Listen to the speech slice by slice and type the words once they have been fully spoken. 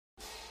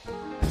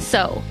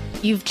So,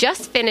 you've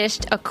just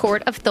finished A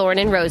Court of Thorn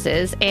and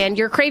Roses, and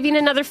you're craving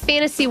another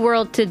fantasy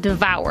world to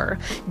devour.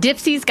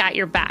 Dipsy's got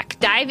your back.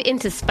 Dive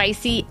into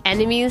spicy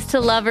enemies to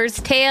lovers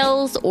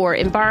tales, or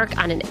embark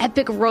on an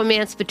epic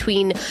romance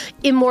between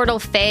immortal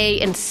fae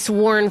and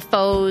sworn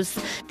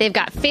foes. They've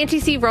got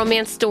fantasy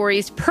romance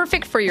stories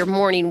perfect for your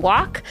morning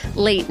walk,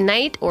 late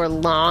night, or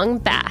long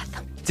bath.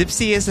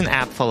 Dipsy is an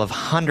app full of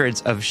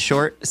hundreds of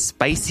short,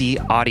 spicy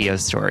audio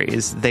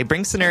stories. They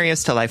bring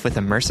scenarios to life with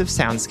immersive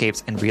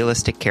soundscapes and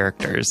realistic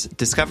characters.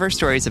 Discover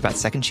stories about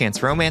second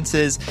chance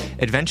romances,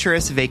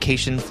 adventurous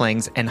vacation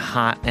flings, and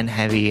hot and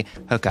heavy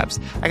hookups.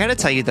 I gotta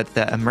tell you that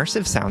the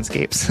immersive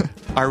soundscapes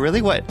are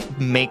really what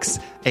makes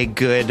a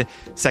good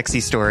sexy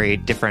story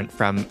different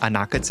from a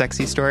not good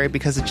sexy story,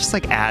 because it just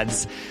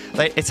adds,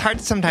 it's hard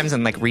sometimes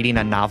in reading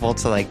a novel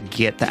to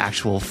get the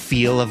actual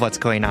feel of what's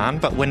going on,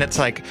 but when it's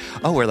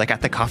we're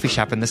at the coffee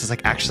shop and this is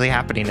actually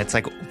happening, it's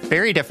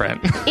very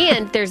different.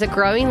 And there's a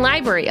growing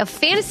library of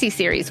fantasy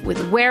series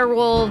with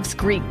werewolves,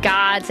 Greek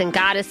gods and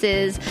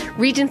goddesses,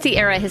 Regency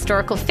era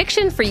historical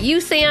fiction for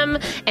you, Sam,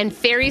 and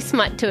fairy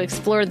smut to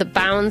explore the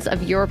bounds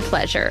of your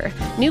pleasure.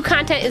 New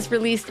content is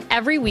released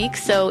every week,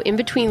 so in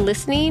between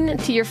listening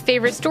to your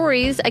favorite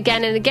stories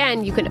again and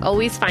again, you can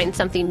always find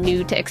something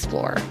new to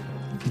explore.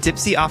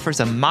 Dipsy offers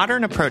a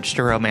modern approach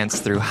to romance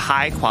through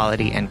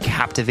high-quality and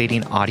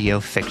captivating audio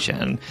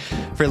fiction.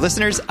 For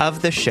listeners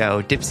of the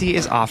show, Dipsy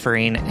is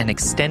offering an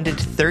extended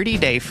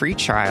 30-day free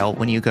trial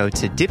when you go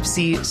to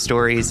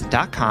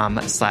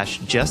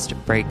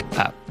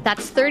dipsystories.com/justbreakup.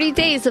 That's 30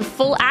 days of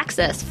full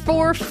access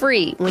for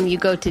free when you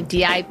go to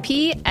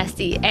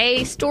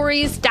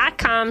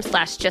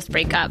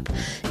dipseastories.com/justbreakup.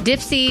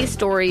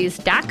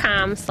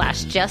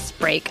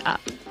 dipseastories.com/justbreakup.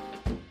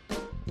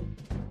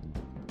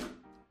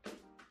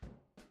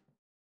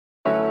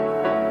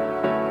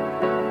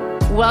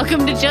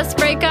 Welcome to Just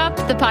Break Up,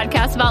 the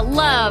podcast about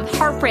love,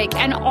 heartbreak,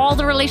 and all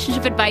the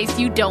relationship advice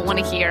you don't want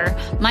to hear.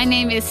 My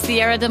name is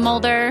Sierra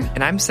DeMulder.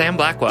 And I'm Sam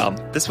Blackwell.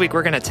 This week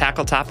we're going to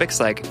tackle topics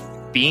like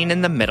being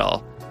in the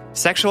middle,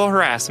 sexual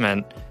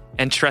harassment,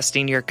 and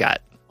trusting your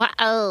gut.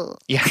 Wow.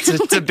 Yeah,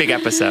 it's a big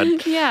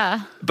episode.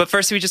 Yeah. But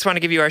first, we just want to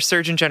give you our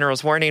Surgeon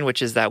General's warning,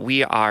 which is that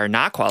we are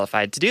not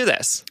qualified to do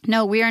this.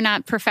 No, we are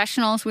not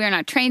professionals. We are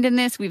not trained in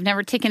this. We've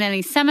never taken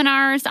any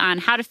seminars on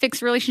how to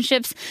fix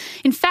relationships.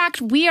 In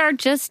fact, we are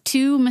just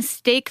two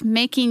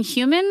mistake-making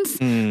humans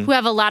who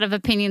have a lot of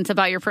opinions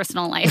about your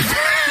personal life.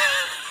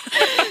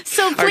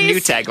 So please, our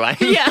new tagline.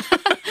 Yeah.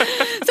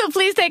 So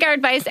please take our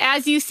advice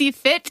as you see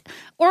fit,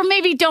 or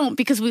maybe don't,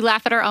 because we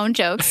laugh at our own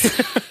jokes.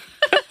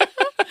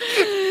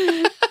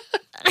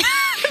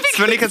 It's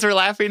funny because we're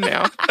laughing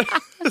now.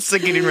 It's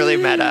getting really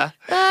meta.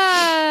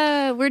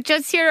 We're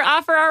just here to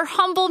offer our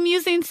humble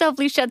musings to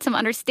hopefully shed some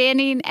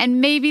understanding and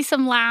maybe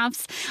some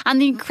laughs on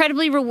the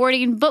incredibly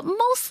rewarding but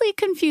mostly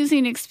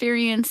confusing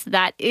experience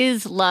that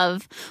is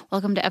love.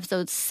 Welcome to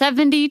episode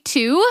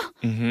 72.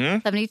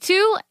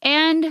 72,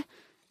 and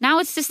now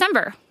it's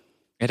December.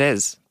 It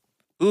is.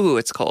 Ooh,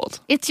 it's cold.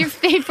 It's your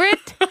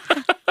favorite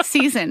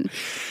season.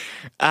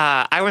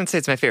 I wouldn't say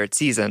it's my favorite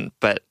season,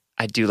 but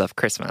I do love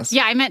Christmas.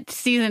 Yeah, I meant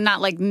season,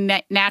 not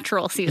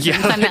natural seasons.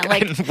 Yeah, I meant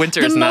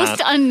winter's the not. Most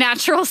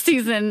unnatural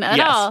season at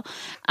all.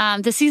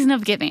 The season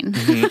of giving.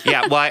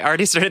 Yeah, well, I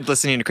already started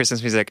listening to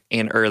Christmas music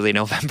in early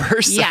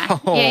November. So.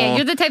 Yeah.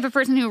 You're the type of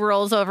person who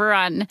rolls over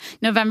on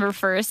November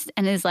 1st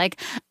and is like,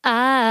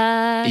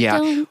 I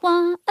don't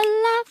want a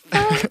lot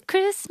for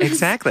Christmas.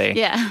 Exactly.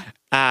 Yeah.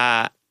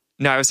 No,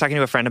 I was talking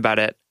to a friend about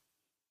it,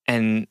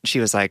 and she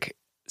was like,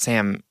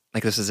 Sam,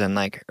 this was in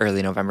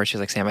early November. She was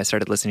like, Sam, I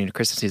started listening to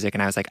Christmas music.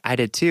 And I was like, I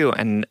did too.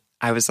 And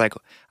I was like,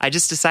 I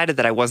just decided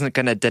that I wasn't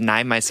going to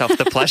deny myself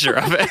the pleasure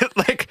of it.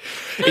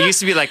 It used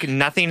to be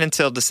nothing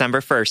until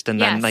December 1st.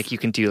 And then you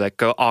can do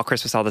go all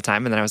Christmas all the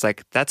time. And then I was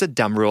like, that's a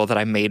dumb rule that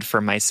I made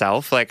for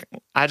myself. I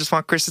just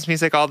want Christmas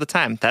music all the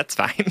time. That's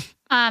fine.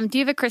 Do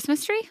you have a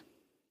Christmas tree?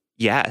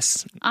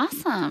 Yes.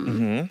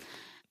 Awesome.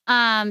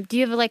 Do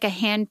you have a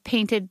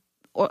hand-painted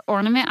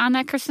ornament on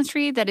that Christmas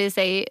tree that is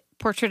a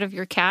portrait of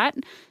your cat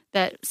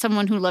that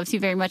someone who loves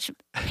you very much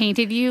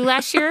painted you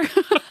last year?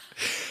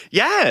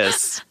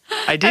 Yes,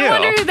 I do. I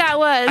wonder who that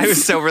was. I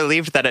was so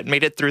relieved that it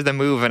made it through the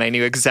move and I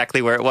knew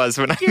exactly where it was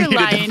when I needed to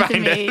find it. You're lying to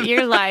me.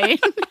 You're lying.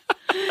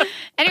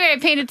 Anyway, I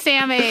painted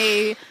Sam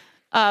a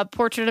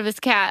portrait of his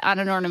cat on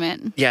an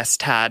ornament. Yes,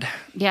 Todd.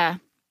 Yeah.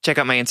 Check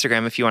out my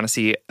Instagram if you want to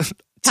see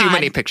too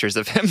many pictures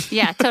of him.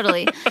 Yeah,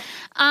 totally.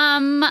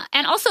 And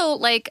also,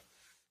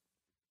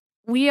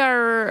 we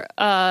are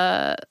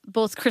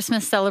both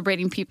Christmas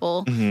celebrating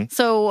people.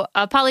 So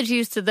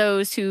apologies to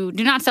those who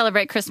do not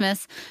celebrate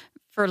Christmas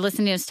for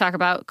listening to us talk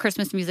about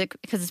Christmas music,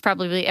 because it's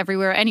probably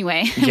everywhere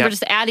anyway. Yep. We're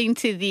just adding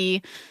to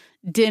the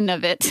din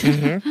of it.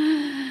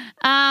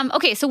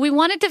 Okay, so we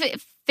wanted to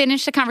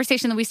finish the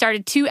conversation that we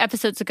started 2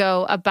 episodes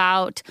ago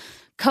about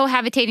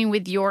cohabitating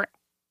with your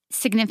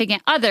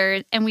significant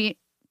other. And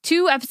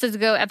 2 episodes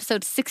ago,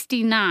 episode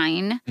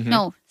 69,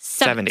 no,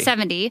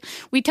 70,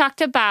 we talked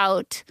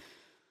about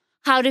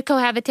how to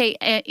cohabitate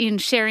in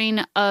sharing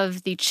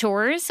of the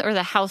chores or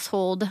the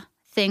household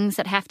things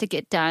that have to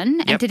get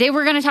done. And today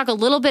we're going to talk a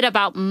little bit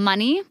about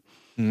money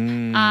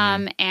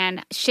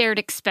and shared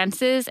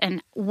expenses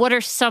and what are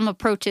some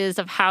approaches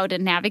of how to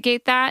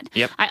navigate that.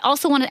 Yep. I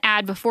also want to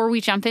add before we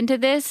jump into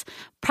this,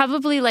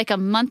 probably like a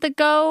month and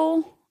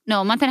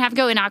a half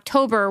ago in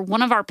October,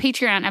 one of our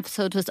Patreon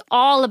episodes was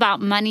all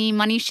about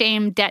money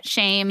shame, debt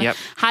shame,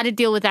 how to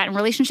deal with that in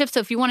relationships.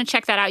 So if you want to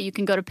check that out, you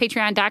can go to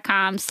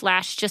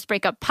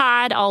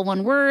patreon.com/justbreakuppod, all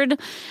one word.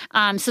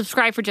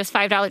 Subscribe for just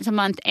 $5 a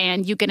month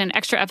and you get an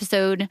extra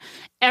episode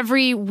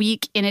every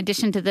week in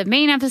addition to the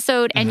main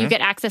episode. And you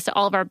get access to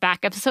all of our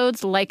back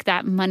episodes like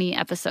that money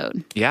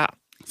episode. Yeah.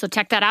 So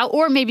check that out,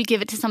 or maybe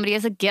give it to somebody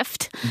as a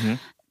gift.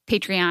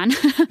 Patreon.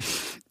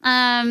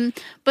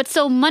 But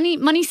so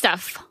money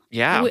stuff.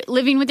 Yeah.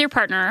 Living with your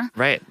partner.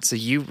 Right. So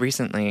you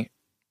recently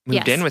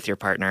moved in with your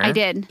partner. I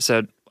did.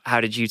 So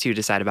how did you two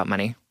decide about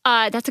money?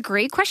 That's a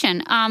great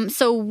question.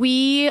 So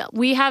we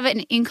have an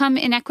income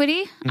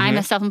inequity. I'm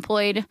a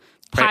self-employed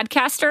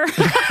podcaster.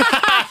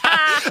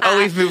 Oh,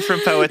 we've moved from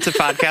poet to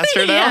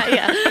podcaster now?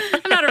 Yeah.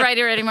 I'm not a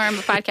writer anymore. I'm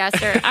a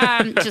podcaster.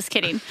 Just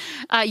kidding.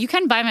 You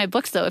can buy my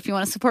books, though, if you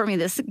want to support me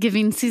this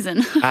giving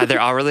season. They're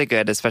all really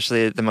good,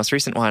 especially the most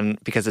recent one,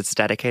 because it's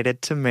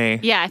dedicated to me.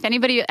 Yeah, if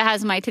anybody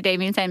has my Today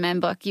Means I Men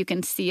book, you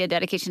can see a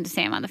dedication to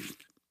Sam on the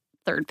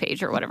third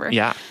page or whatever.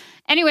 Yeah.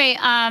 Anyway,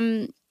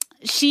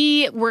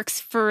 she works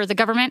for the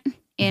government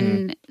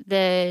in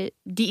the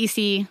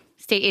DEC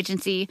state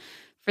agency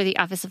for the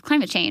Office of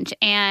Climate Change.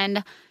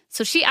 And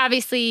so she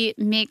obviously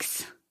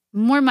makes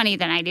more money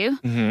than I do.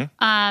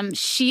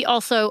 She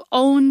also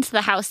owns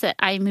the house that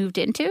I moved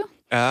into.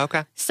 Oh,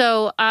 okay.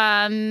 So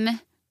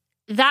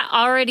that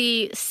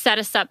already set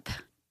us up,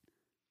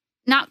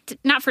 not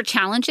for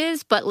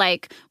challenges, but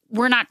like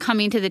we're not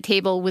coming to the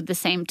table with the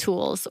same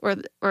tools or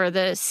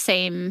the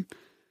same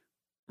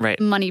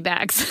money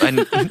bags.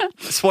 And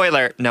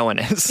spoiler, no one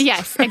is.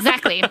 Yes,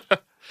 exactly.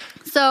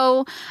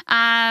 So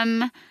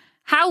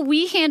how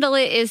we handle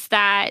it is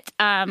that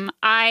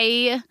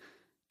I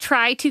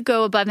try to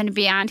go above and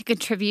beyond to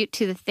contribute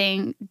to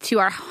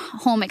our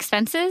home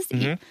expenses.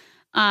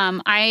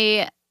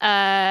 I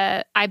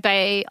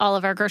buy all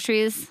of our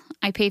groceries.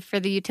 I pay for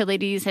the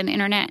utilities and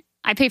internet.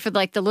 I pay for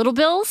like the little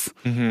bills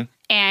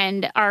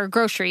and our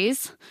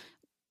groceries,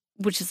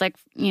 which is like,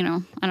 I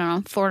don't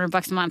know,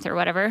 $400 a month or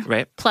whatever.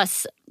 Right.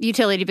 Plus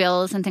utility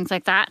bills and things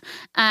like that.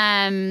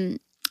 And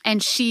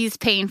she's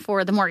paying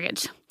for the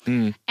mortgage.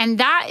 And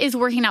that is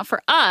working out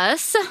for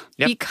us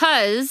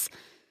because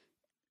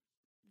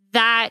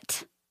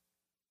that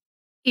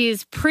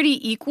is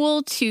pretty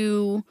equal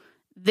to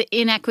the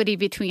inequity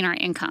between our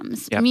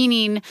incomes.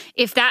 Meaning,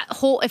 if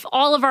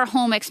all of our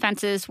home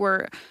expenses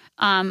were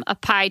a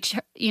pie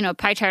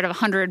chart of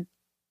 100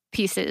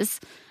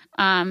 pieces,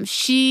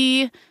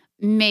 she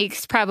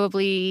makes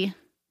probably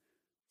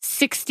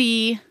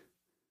 60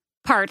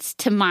 parts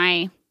to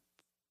my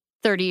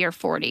 30 or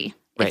 40,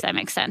 if that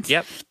makes sense.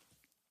 Yep.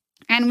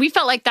 And we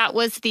felt like that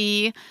was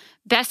the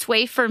best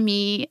way for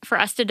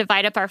us to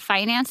divide up our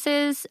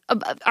finances,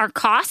 our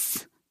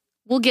costs.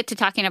 We'll get to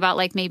talking about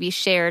like maybe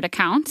shared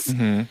accounts.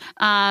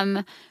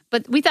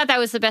 But we thought that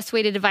was the best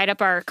way to divide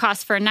up our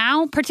costs for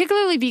now,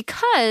 particularly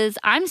because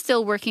I'm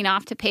still working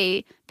off to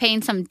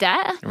paying some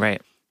debt.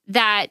 Right.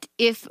 That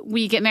if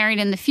we get married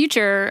in the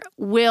future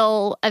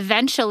will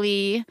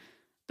eventually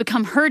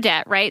become her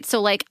debt, right?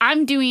 So like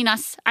I'm doing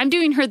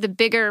her the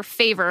bigger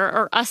favor,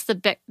 or us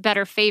the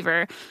better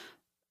favor,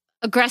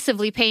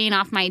 aggressively paying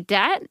off my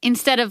debt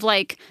instead of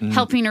like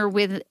helping her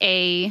with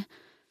a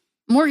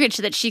mortgage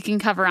that she can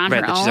cover on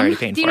her own. She's already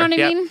paying Do you know for.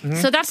 what I mean?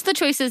 So that's the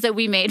choices that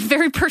we made.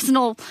 Very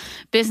personal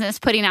business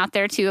putting out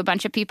there to a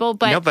bunch of people.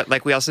 But no, but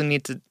like we also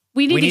need to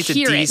we need to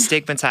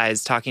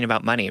destigmatize talking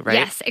about money, right?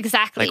 Yes,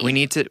 exactly.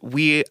 Like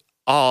we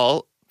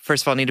all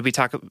first of all need to be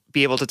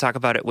able to talk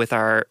about it with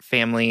our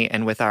family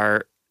and with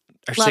our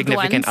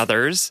significant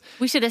others.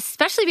 We should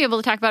especially be able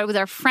to talk about it with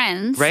our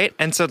friends. Right?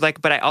 And so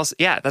like, but I also,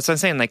 that's what I'm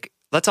saying. Like,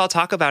 let's all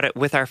talk about it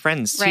with our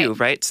friends too,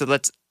 right? So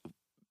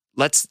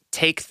let's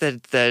take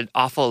the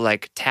awful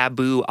like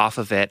taboo off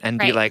of it and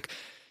be like,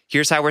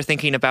 here's how we're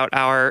thinking about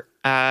our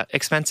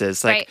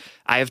expenses. Like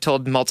I have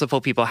told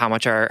multiple people how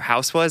much our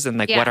house was and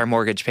like what our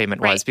mortgage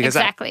payment was. Because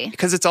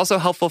because it's also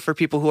helpful for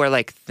people who are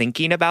like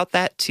thinking about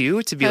that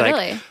too, to be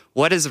like,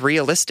 what is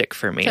realistic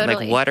for me?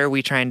 Like, what are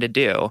we trying to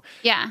do?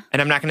 Yeah.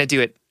 And I'm not going to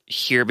do it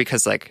here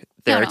because like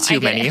there are too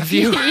many of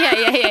you.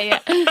 Yeah.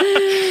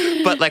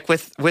 But like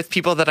with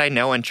people that I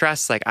know and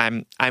trust, like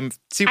I'm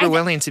super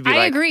willing to be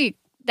I agree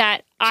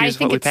that I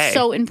think it's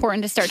so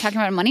important to start talking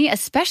about money,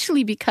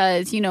 especially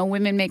because,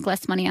 women make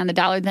less money on the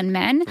dollar than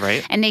men.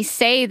 Right. And they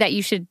say that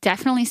you should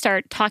definitely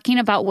start talking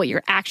about what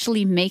you're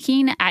actually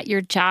making at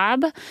your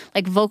job.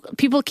 Like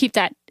people keep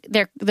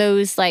their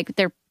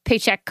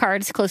paycheck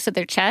cards close to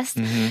their chest.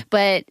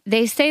 But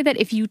they say that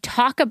if you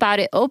talk about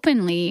it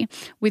openly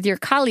with your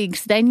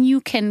colleagues, then you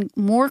can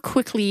more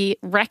quickly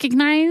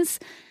recognize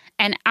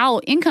and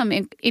out income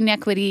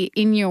inequity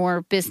in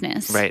your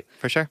business. Right,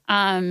 for sure.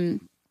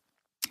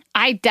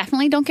 I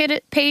definitely don't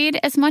get paid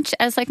as much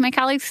as like my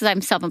colleagues because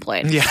I'm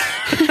self-employed. Yeah.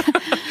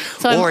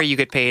 So or you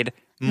get paid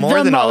more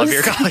the than all of most.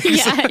 your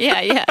colleagues.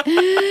 Yeah.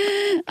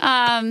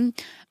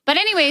 But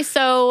anyway,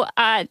 so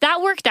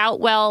that worked out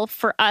well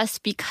for us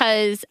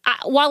because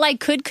while I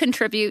could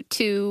contribute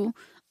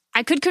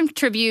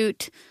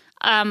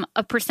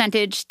a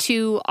percentage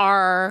to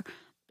our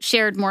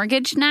shared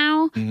mortgage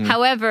now. Mm-hmm.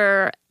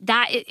 However,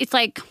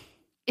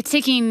 it's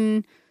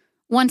taking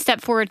one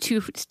step forward,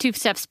 two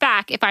steps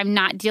back if I'm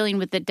not dealing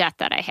with the debt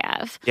that I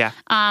have. Yeah.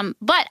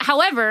 But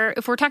however,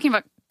 if we're talking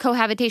about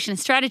cohabitation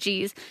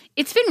strategies,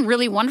 it's been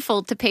really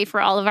wonderful to pay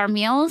for all of our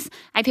meals.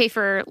 I pay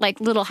for like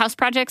little house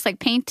projects like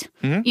paint,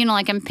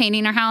 like I'm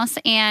painting our house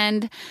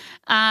and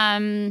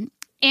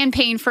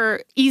paying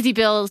for easy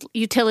bills,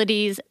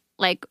 utilities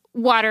like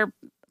water,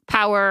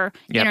 power,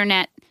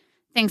 internet,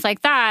 things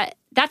like that.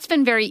 That's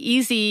been very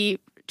easy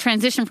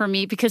transition for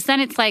me because then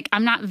it's like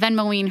I'm not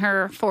Venmoing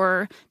her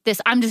for this.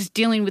 I'm just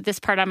dealing with this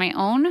part on my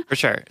own. For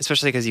sure.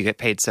 Especially because you get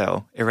paid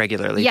so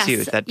irregularly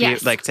too. That you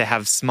like to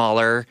have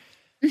smaller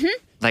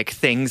like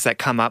things that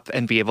come up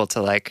and be able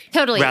to like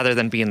rather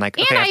than being like,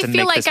 okay, I have to make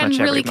this much every month. And I feel like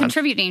I'm really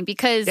contributing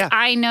because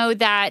I know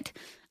that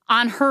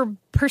on her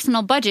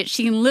personal budget,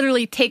 she can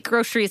literally take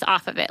groceries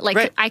off of it.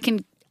 Like I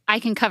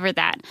can cover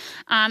that.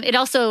 It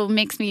also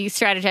makes me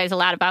strategize a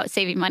lot about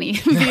saving money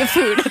via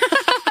food.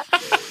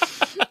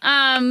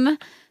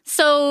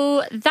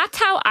 So that's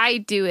how I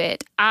do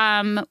it.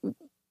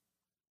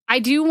 I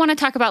do want to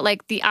talk about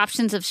like the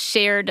options of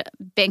shared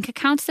bank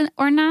accounts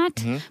or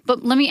not.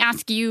 But let me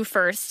ask you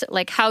first,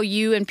 like how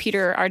you and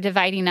Peter are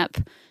dividing up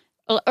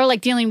or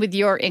like dealing with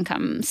your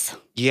incomes.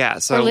 Yeah.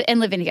 So and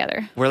living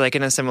together. We're like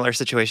in a similar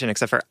situation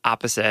except for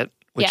opposite,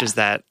 which is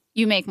that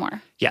you make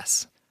more.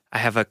 Yes. I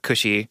have a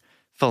cushy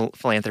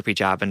philanthropy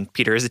job and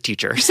Peter is a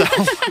teacher. So,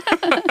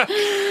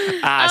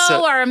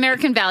 our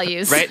American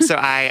values. Right. So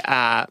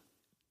I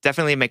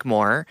definitely make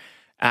more.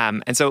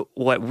 And so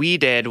what we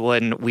did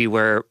when we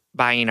were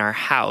buying our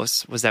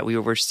house was that we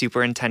were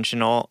super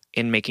intentional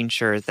in making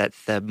sure that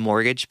the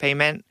mortgage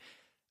payment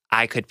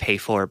I could pay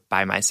for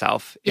by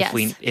myself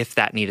if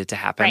that needed to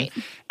happen. Right.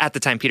 At the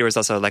time, Peter was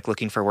also like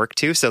looking for work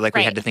too. So like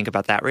we had to think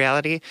about that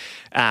reality.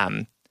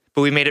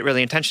 But we made it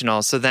really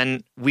intentional. So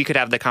then we could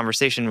have the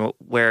conversation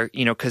where,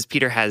 because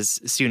Peter has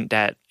student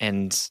debt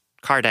and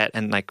car debt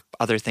and like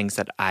other things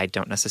that I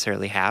don't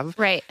necessarily have.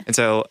 Right. And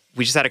so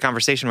we just had a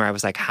conversation where I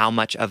was like, how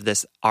much of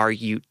this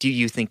do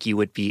you think you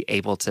would be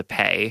able to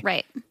pay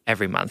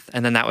every month?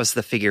 And then that was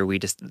the figure we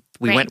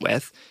went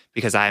with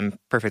because I'm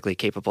perfectly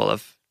capable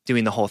of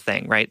doing the whole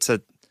thing. Right. So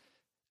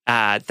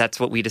that's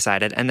what we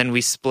decided. And then we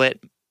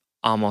split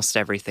almost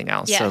everything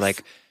else. Yes. So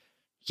like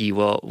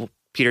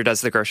Peter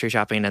does the grocery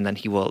shopping and then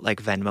he will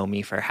like Venmo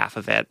me for half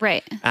of it.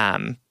 Right.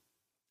 And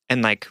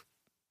like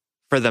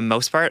for the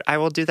most part, I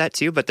will do that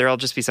too. But there'll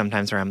just be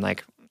sometimes where I'm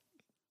like,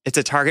 it's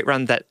a Target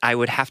run that I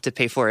would have to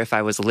pay for if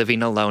I was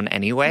living alone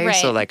anyway. Right.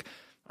 So like,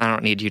 I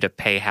don't need you to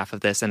pay half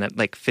of this and it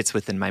like fits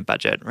within my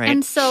budget. Right.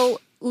 And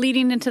so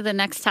leading into the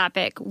next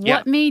topic,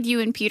 what made you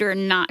and Peter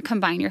not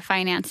combine your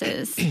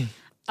finances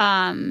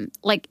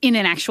like in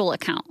an actual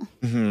account?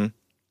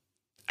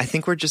 I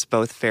think we're just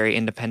both very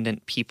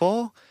independent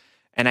people.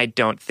 And I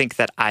don't think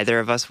that either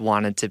of us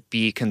wanted to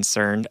be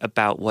concerned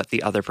about what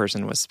the other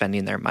person was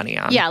spending their money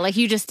on. Yeah, like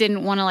you just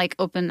didn't want to like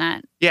open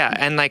that. Yeah,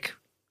 and like,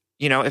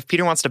 if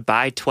Peter wants to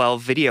buy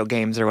 12 video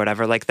games or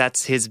whatever, like go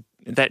for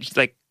it.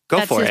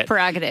 That's his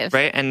prerogative.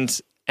 Right?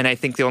 And I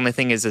think the only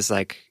thing is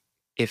like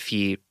if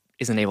he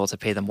isn't able to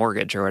pay the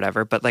mortgage or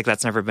whatever, but like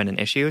that's never been an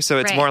issue. So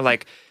it's more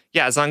like,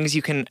 as long as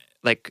you can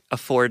like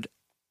afford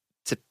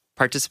to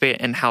participate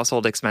in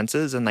household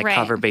expenses and like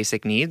cover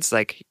basic needs,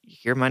 like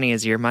your money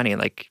is your money.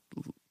 Like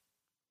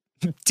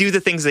do the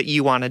things that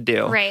you want to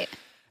do. Right.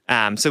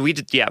 So we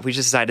just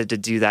decided to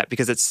do that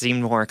because it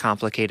seemed more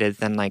complicated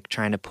than like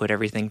trying to put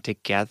everything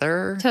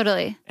together.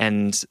 Totally.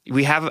 And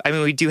we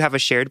do have a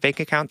shared bank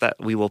account that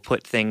we will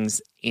put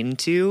things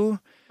into.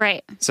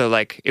 Right. So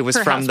like it was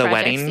For from the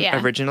projects,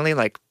 wedding originally,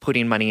 like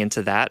putting money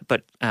into that.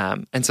 But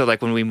and so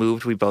like when we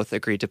moved, we both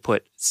agreed to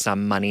put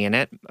some money in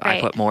it. Right.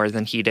 I put more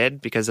than he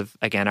did because of,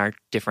 again, our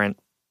different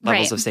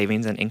levels of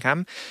savings and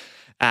income.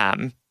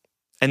 And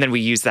then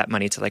we use that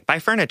money to like buy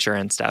furniture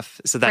and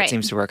stuff. So that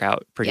seems to work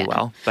out pretty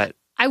well. But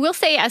I will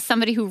say, as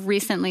somebody who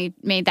recently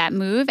made that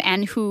move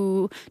and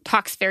who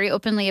talks very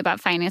openly about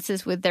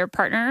finances with their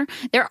partner,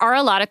 there are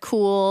a lot of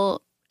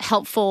cool,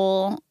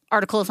 helpful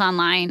articles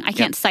online. I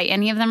can't cite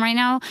any of them right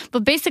now,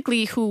 but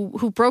basically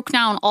who broke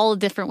down all the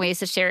different ways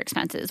to share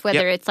expenses,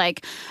 whether it's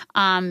like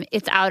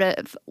it's out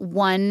of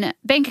one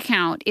bank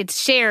account, it's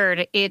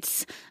shared,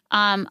 it's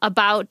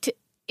about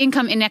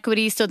income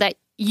inequity so that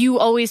you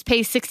always pay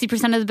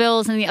 60% of the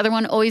bills and the other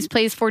one always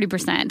pays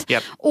 40%.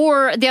 Yep.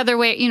 Or the other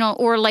way,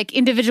 or like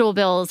individual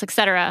bills, et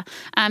cetera.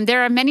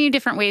 There are many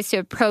different ways to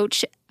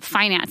approach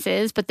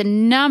finances, but the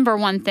number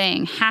one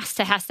thing has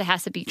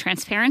to be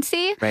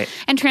transparency. Right.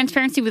 And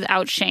transparency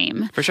without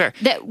shame. For sure.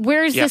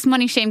 Where's this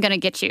money shame going to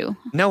get you?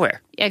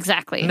 Nowhere.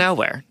 Exactly.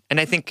 Nowhere.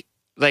 And I think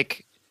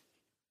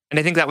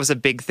that was a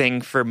big thing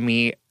for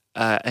me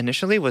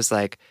initially was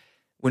like,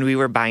 when we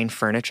were buying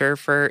furniture,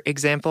 for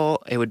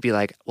example, it would be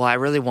like, well, I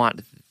really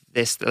want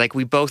this, like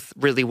we both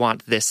really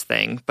want this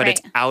thing, but Right.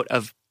 it's out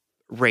of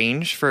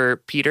range for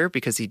Peter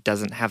because he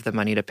doesn't have the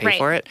money to pay Right.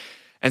 for it.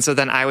 And so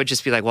then I would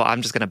just be like, well,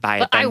 I'm just going to buy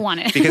it But then. I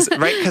want it.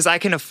 because I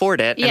can afford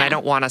it, and Yeah. I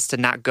don't want us to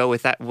not go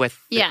with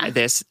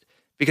this,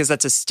 because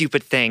that's a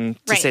stupid thing to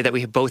Right. say that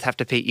we both have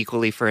to pay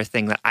equally for a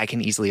thing that I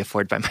can easily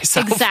afford by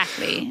myself.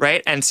 Exactly.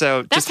 Right? And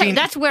so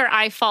That's where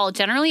I fall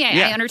generally.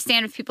 Yeah. I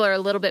understand if people are a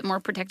little bit more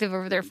protective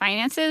over their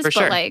finances, For but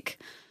sure. like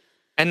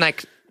and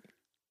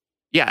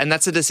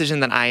that's a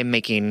decision that I am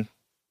making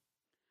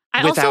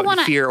I also without want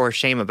to fear or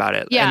shame about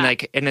it. Yeah.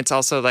 And it's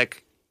also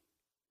like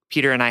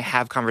Peter and I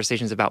have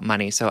conversations about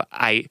money, so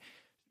I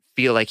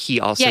feel like he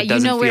also you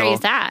doesn't know where feel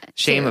he's at.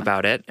 shame too.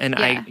 about it. And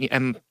Yeah.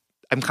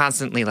 I'm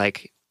constantly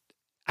like,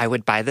 I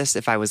would buy this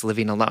if I was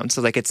living alone.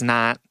 So like it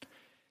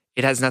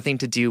has nothing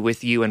to do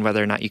with you and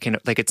whether or not you can,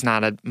 like, it's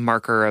not a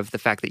marker of the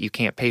fact that you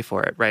can't pay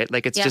for it, right?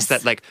 Like, it's just Yes.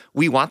 that, like,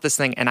 we want this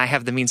thing and I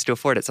have the means to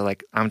afford it. So,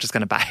 like, I'm just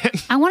going to buy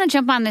it. I want to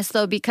jump on this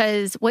though,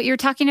 because what you're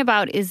talking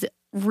about is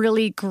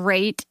really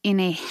great in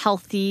a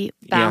healthy,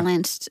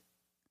 balanced,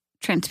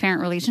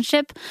 transparent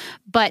relationship.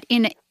 But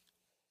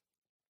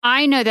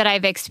I know that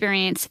I've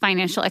experienced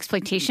financial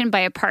exploitation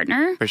by a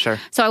partner. For sure.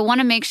 So I want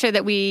to make sure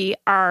that we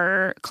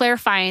are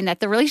clarifying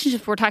that the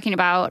relationships we're talking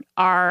about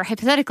are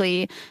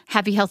hypothetically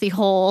happy, healthy,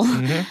 whole,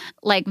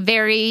 like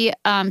very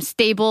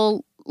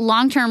stable,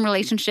 long-term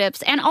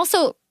relationships. And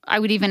also, I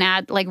would even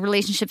add like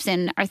relationships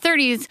in our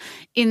 30s,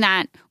 in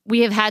that we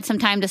have had some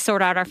time to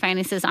sort out our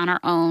finances on our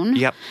own.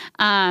 Yep.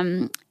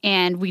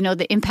 And we know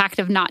the impact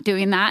of not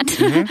doing that.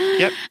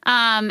 Yep.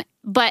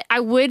 But I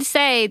would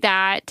say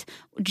that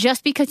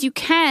just because you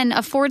can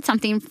afford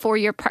something for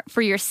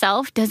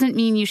yourself doesn't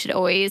mean you should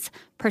always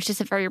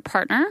purchase it for your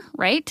partner,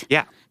 right?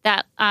 Yeah.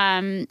 That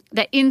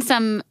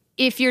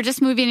if you're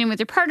just moving in with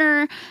your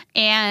partner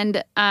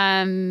and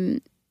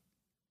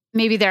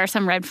maybe there are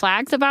some red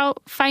flags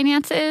about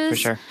finances. For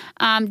sure.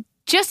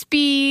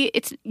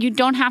 You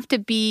don't have to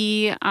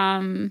be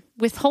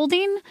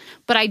withholding,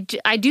 but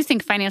I do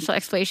think financial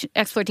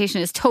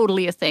exploitation is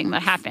totally a thing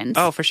that happens.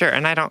 Oh, for sure.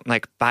 And I don't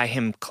like buy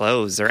him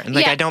clothes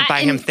I don't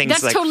buy him things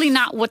that's like. totally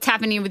not what's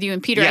happening with you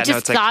and Peter. Yeah, I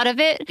just no, thought of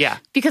it. Yeah.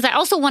 Because I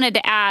also wanted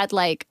to add,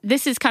 like,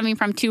 this is coming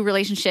from two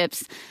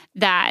relationships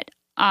that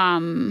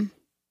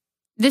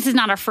this is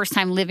not our first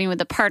time living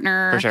with a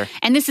partner. For sure.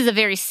 And this is a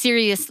very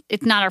serious,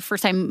 it's not our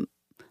first time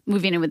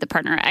moving in with a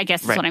partner, I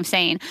guess is Right. what I'm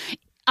saying.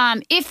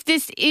 If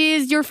this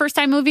is your first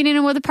time moving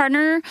in with a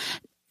partner,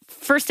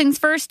 first things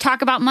first,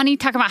 talk about money,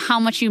 talk about how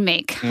much you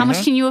make. How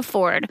much can you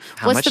afford?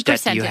 How much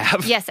debt do you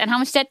have? Yes, and how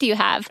much debt do you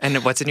have?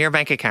 And what's in your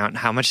bank account?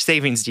 How much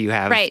savings do you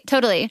have? Right,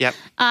 totally. Yep.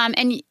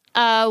 And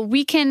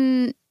you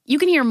can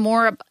hear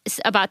more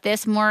about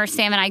this, more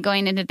Sam and I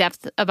going into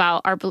depth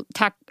about our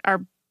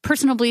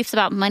personal beliefs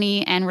about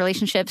money and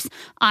relationships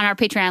on our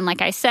Patreon,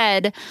 like I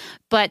said.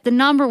 But the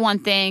number one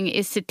thing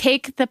is to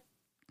take the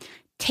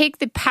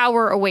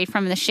power away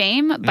from the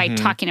shame by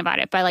talking about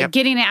it, by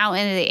getting it out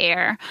into the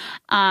air.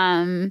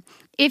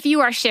 If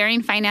you are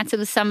sharing finances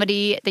with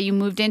somebody that you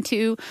moved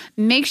into,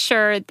 make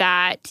sure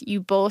that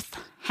you both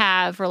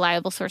have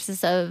reliable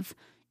sources of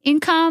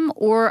income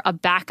or a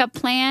backup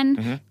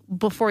plan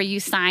before you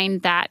sign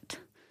that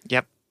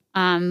Yep.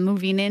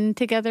 moving in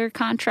together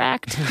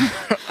contract.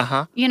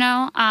 Uh-huh.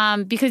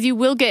 Because you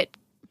will get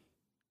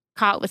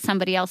caught with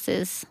somebody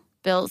else's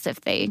bills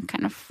if they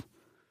kind of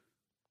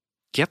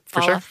Yep, for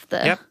fall sure. off the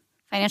Yep.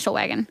 financial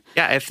wagon.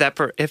 Yeah,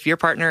 if your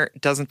partner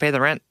doesn't pay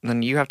the rent,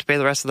 then you have to pay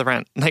the rest of the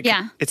rent. Like,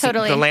 Yeah,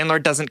 totally. The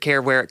landlord doesn't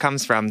care where it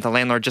comes from. The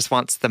landlord just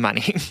wants the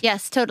money.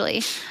 Yes,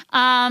 totally.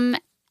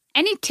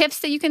 Any tips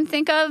that you can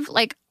think of,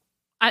 like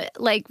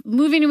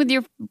moving in with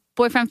your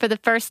boyfriend for the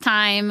first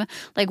time?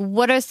 Like,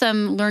 what are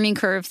some learning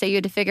curves that you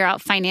had to figure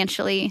out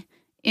financially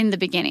in the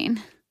beginning?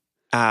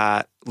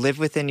 Live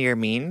within your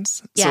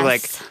means. Yes. So,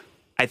 like,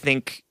 I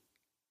think,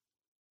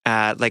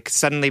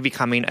 suddenly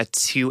becoming a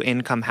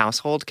 2-income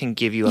household can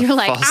give you You're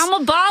like,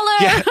 I'm a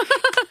baller. Yeah,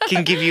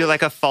 can give you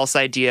like a false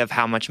idea of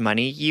how much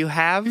money you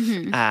have.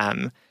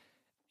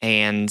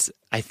 And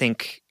I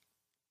think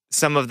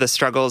some of the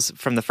struggles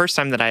from the first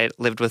time that I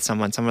lived with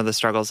someone, some of the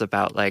struggles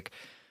about like,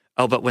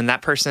 oh, but when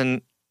that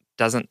person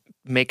doesn't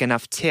make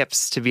enough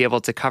tips to be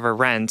able to cover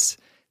rent,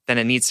 then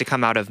it needs to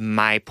come out of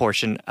my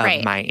portion of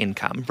Right. my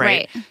income,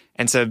 right?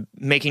 And so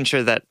making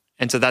sure that,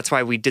 and so that's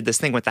why we did this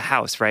thing with the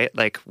house, right?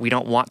 Like, we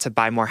don't want to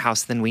buy more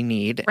house than we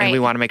need. Right. And we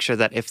want to make sure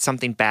that if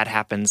something bad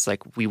happens,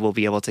 like, we will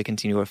be able to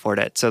continue to afford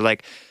it. So,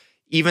 like,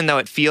 even though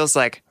it feels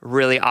like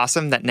really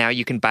awesome that now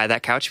you can buy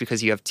that couch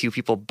because you have two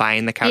people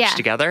buying the couch Yeah.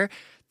 together,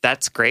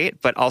 that's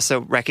great. But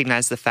also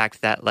recognize the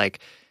fact that, like,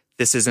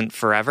 this isn't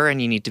forever and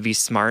you need to be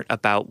smart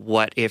about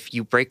what if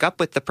you break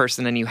up with the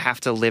person and you have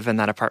to live in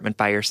that apartment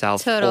by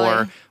yourself. Totally.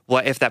 Or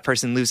what if that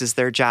person loses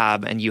their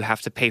job and you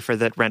have to pay for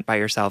the rent by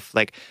yourself.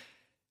 Like,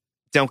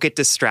 don't get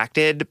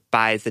distracted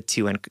by the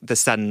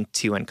sudden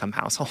 2-income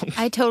household.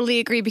 I totally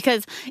agree,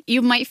 because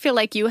you might feel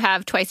like you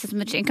have twice as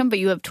much income, but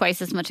you have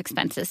twice as much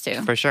expenses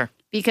too. For sure.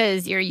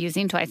 because you're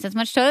using twice as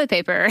much toilet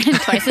paper and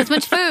twice as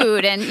much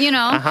food. And, you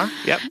know,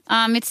 Yep.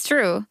 It's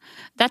true.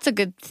 That's a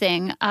good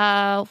thing.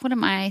 I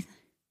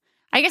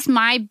guess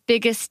my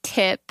biggest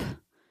tip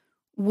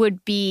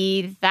would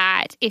be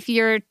that if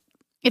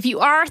you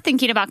are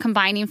thinking about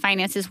combining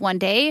finances one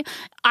day,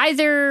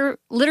 either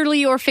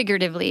literally or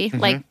figuratively,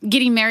 like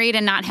getting married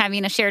and not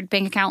having a shared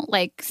bank account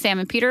like Sam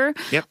and Peter,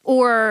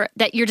 or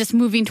that you're just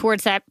moving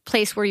towards that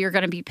place where you're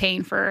going to be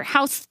paying for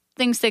house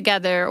things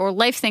together or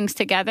life things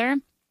together.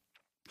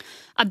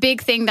 A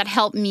big thing that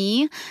helped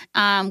me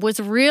was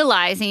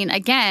realizing,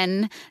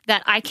 again,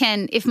 that I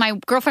can, if my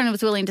girlfriend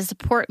was willing to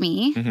support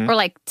me or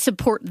like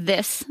support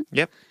this,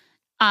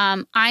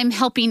 I'm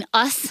helping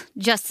us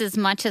just as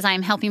much as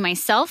I'm helping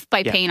myself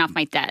by paying off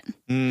my debt.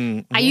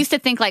 I used to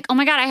think like, oh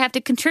my God, I have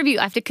to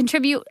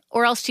contribute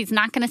or else she's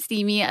not going to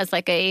see me as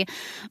like a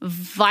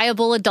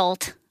viable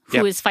adult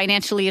who is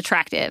financially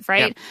attractive,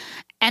 right?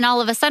 And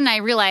all of a sudden I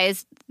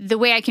realized the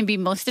way I can be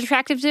most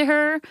attractive to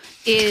her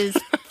is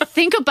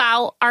think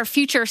about our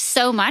future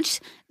so much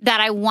that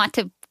I want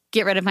to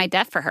get rid of my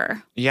debt for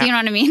her. Yeah. Do you know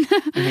what I mean?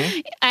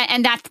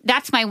 And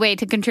that's my way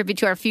to contribute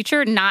to our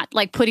future, not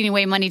like putting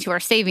away money to our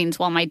savings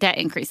while my debt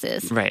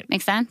increases. Right.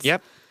 Make sense?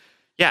 Yep.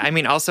 Yeah. I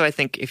mean, also, I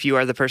think if you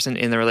are the person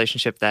in the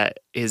relationship that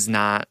is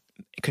not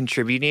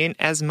contributing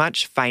as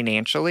much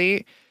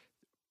financially,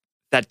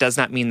 that does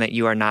not mean that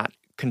you are not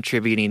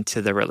contributing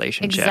to the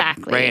relationship.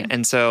 Exactly. Right.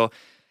 And so,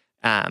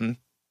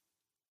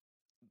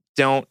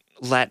 don't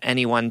let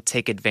anyone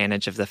take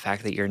advantage of the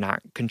fact that you're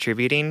not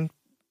contributing,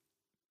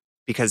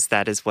 because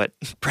that is what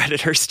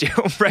predators do,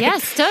 right?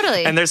 Yes,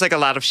 totally. And there's like a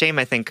lot of shame,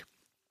 I think,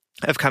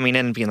 of coming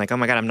in and being like, oh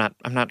my God,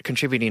 I'm not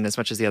contributing as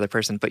much as the other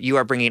person, but you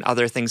are bringing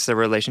other things to the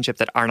relationship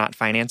that are not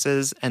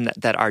finances and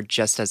that are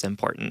just as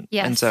important.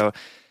 Yes. And so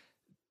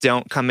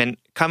don't coming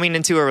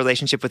into a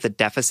relationship with a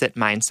deficit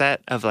mindset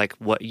of like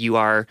what you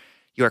are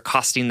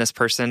costing this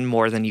person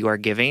more than you are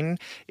giving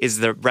is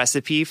the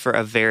recipe for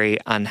a very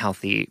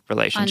unhealthy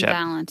relationship.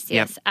 Unbalanced.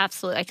 Yes,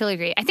 absolutely. I totally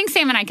agree. I think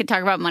Sam and I could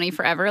talk about money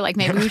forever. Like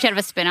maybe we should have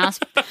a spin-off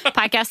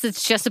podcast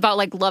that's just about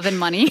like love and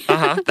money.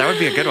 That would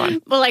be a good one.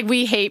 Well, like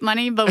we hate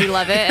money, but we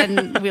love it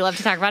and we love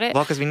to talk about it.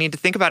 Well, because we need to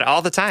think about it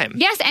all the time.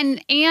 Yes,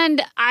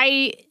 and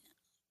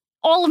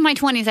all of my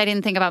 20s, I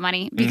didn't think about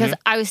money because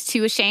I was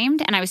too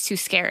ashamed and I was too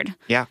scared.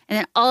 Yeah. And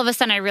then all of a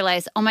sudden I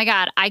realized, oh my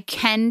God, I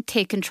can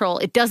take control.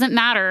 It doesn't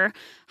matter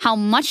how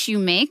much you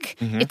make.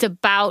 It's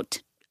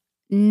about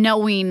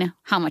knowing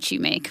how much you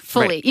make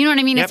fully. Right. You know what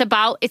I mean? Yep.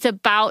 It's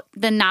about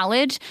the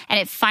knowledge, and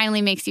it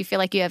finally makes you feel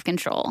like you have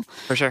control.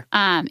 For sure.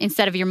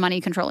 Instead of your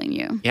money controlling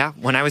you. Yeah.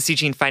 When I was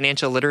teaching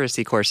financial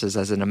literacy courses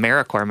as an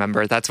AmeriCorps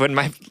member, that's when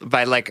my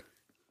like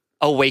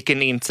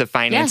awakening to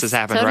finances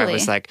happened, totally. where I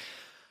was like,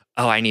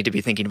 oh, I need to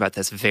be thinking about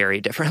this very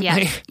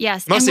differently.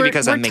 Yes. Mostly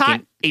because I'm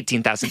making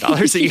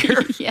 $18,000 a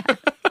year.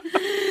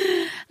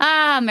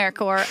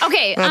 AmeriCorps.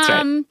 Okay. That's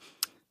right.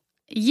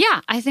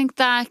 Yeah, I think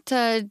that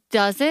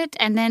does it.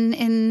 And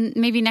then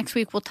maybe next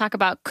week we'll talk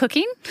about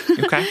cooking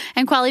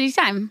and quality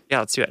time. Yeah,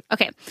 let's do it.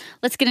 Okay,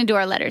 let's get into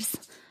our letters.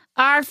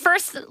 Our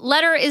first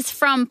letter is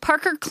from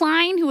Parker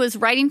Klein, who is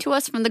writing to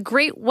us from the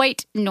Great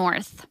White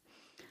North.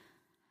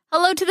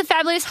 Hello to the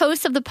fabulous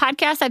hosts of the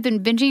podcast I've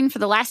been binging for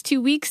the last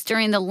 2 weeks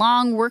during the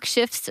long work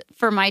shifts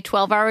for my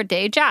 12-hour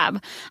day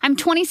job. I'm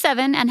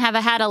 27 and have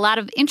had a lot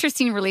of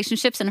interesting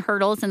relationships and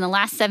hurdles in the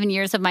last 7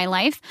 years of my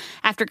life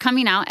after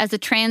coming out as a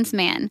trans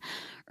man.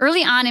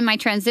 Early on in my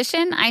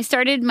transition, I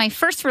started my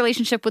first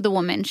relationship with a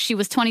woman. She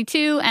was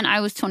 22 and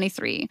I was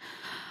 23.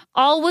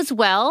 All was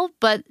well,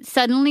 but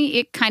suddenly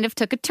it kind of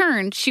took a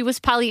turn. She was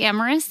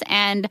polyamorous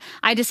and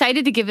I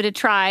decided to give it a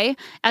try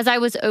as I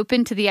was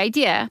open to the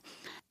idea.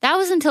 That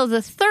was until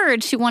the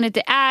third she wanted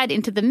to add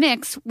into the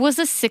mix was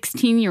a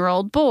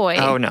 16-year-old boy.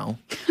 Oh, no.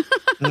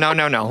 No.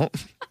 Nope.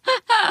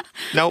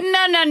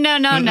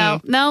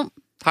 No.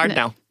 Hard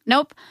no.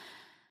 Nope.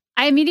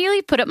 I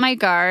immediately put up my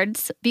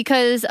guards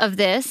because of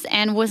this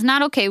and was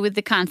not okay with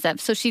the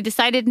concept, so she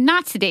decided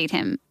not to date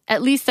him.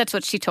 At least that's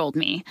what she told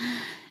me.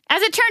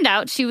 As it turned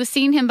out, she was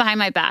seeing him behind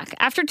my back.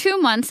 After 2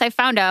 months, I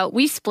found out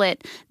we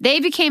split.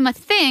 They became a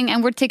thing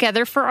and were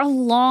together for a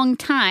long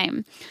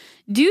time.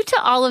 Due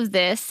to all of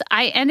this,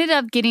 I ended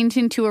up getting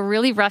into a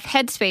really rough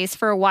headspace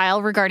for a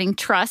while regarding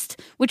trust,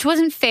 which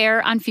wasn't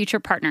fair on future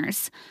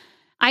partners.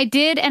 I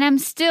did and am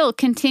still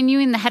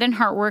continuing the head and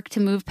heart work to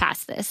move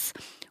past this,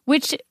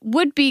 which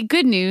would be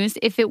good news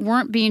if it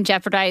weren't being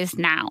jeopardized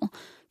now.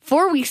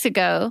 4 weeks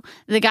ago,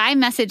 the guy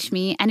messaged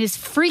me and is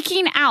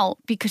freaking out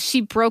because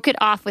she broke it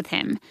off with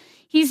him.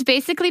 He's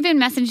basically been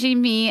messaging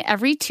me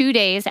every 2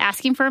 days,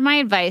 asking for my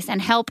advice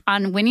and help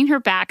on winning her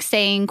back,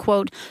 saying,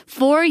 quote,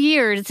 4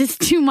 years is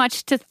too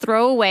much to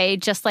throw away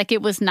just like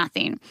it was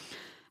nothing.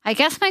 I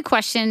guess my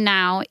question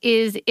now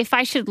is if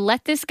I should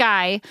let this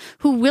guy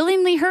who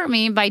willingly hurt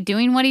me by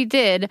doing what he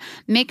did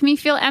make me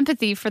feel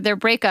empathy for their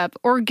breakup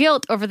or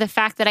guilt over the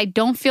fact that I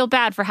don't feel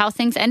bad for how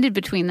things ended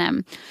between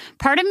them.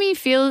 Part of me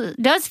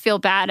does feel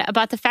bad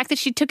about the fact that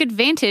she took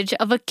advantage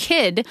of a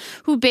kid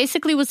who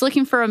basically was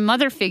looking for a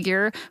mother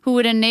figure who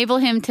would enable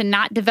him to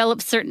not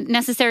develop certain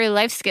necessary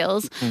life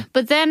skills.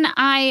 But then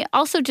I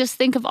also just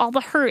think of all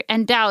the hurt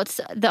and doubts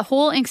the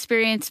whole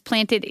experience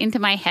planted into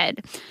my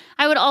head.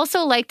 I would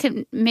also like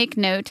to make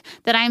note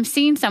that I am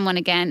seeing someone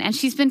again, and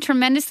she's been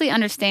tremendously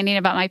understanding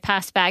about my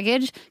past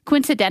baggage.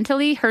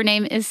 Coincidentally, her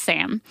name is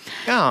Sam.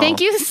 Oh. Thank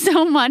you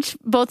so much,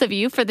 both of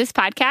you, for this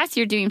podcast.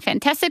 You're doing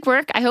fantastic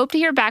work. I hope to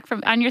hear back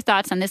on your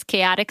thoughts on this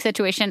chaotic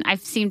situation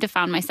I've seemed to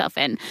found myself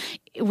in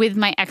with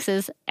my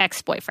ex's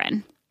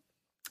ex-boyfriend.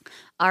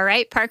 All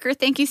right, Parker,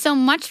 thank you so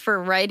much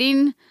for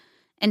writing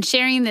and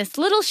sharing this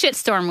little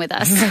shitstorm with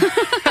us.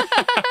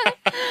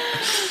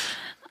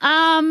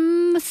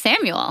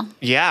 Samuel.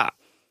 Yeah.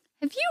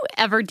 Have you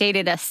ever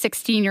dated a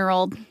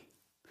 16-year-old?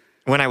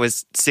 When I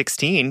was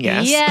 16,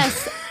 yes.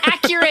 Yes.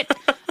 Accurate,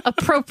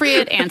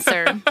 appropriate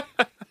answer.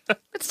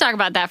 Let's talk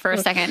about that for a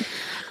second.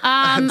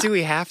 Do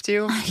we have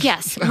to?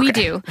 Yes, we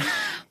do.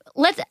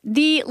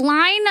 The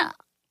line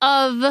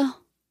of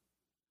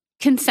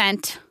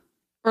consent,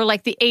 or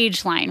like the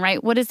age line,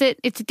 right? What is it?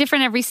 It's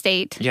different every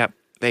state. Yep.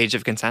 The age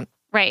of consent.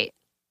 Right.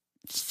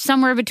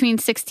 Somewhere between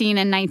 16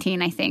 and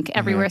 19, I think,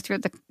 everywhere through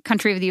the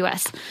country of the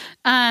U.S.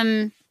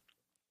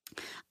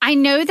 I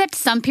know that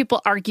some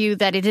people argue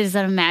that it is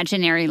an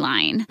imaginary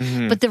line,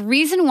 but the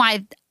reason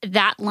why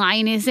that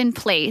line is in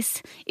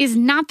place is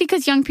not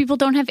because young people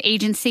don't have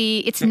agency.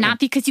 It's not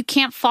because you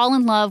can't fall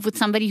in love with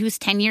somebody who's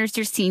 10 years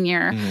your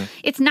senior.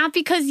 It's not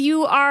because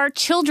you are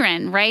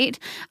children, right?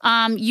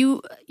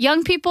 You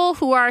young people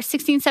who are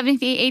 16,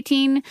 17,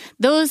 18,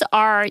 those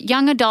are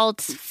young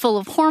adults full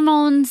of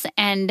hormones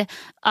and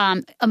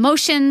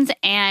emotions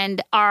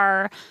and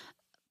are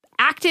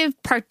active,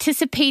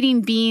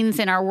 participating beings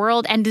in our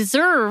world and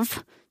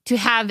deserve to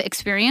have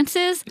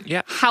experiences.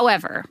 Yeah.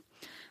 However,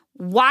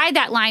 why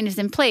that line is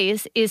in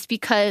place is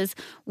because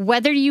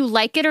whether you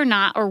like it or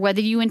not, or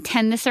whether you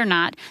intend this or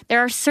not,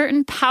 there are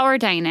certain power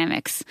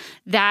dynamics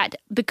that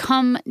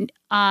become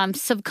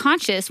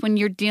subconscious when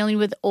you're dealing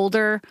with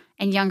older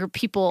and younger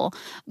people.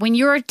 When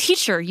you're a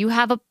teacher, you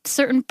have a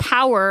certain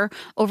power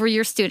over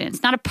your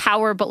students. Not a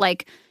power, but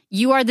like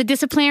you are the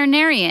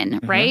disciplinarian,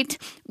 right?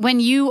 When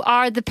you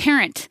are the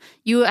parent,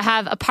 you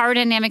have a power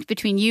dynamic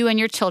between you and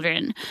your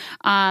children.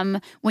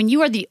 When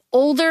you are the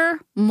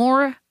older,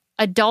 more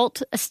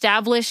adult,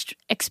 established,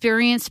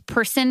 experienced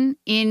person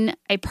in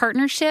a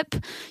partnership,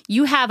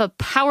 you have a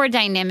power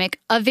dynamic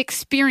of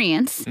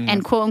experience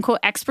and quote unquote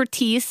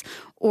expertise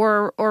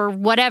or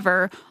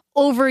whatever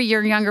over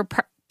your younger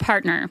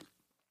partner.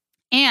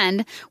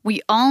 And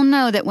we all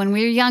know that when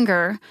we're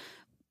younger,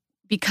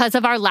 because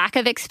of our lack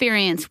of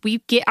experience, we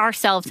get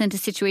ourselves into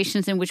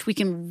situations in which we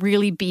can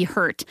really be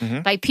hurt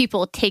by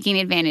people taking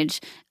advantage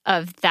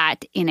of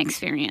that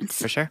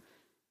inexperience. For sure.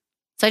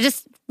 So I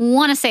just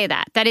want to say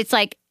that it's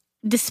like,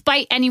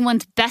 despite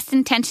anyone's best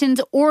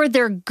intentions or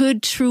their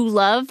good, true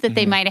love that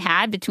they might have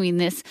had between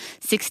this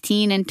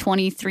 16 and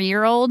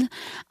 23-year-old,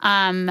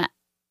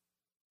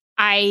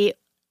 I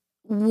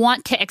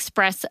want to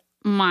express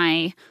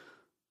my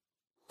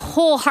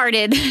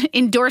wholehearted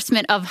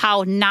endorsement of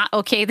how not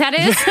okay that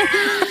is.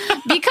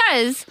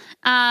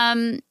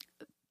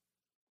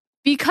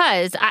 because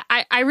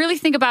I really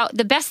think about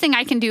the best thing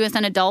I can do as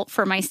an adult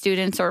for my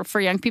students or for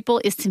young people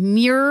is to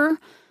mirror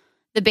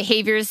the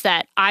behaviors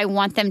that I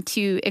want them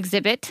to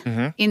exhibit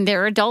in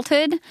their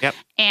adulthood. Yep.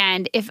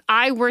 And if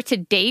I were to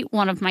date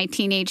one of my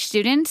teenage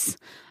students,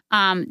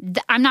 I'm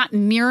not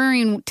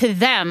mirroring to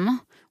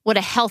them what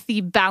a healthy,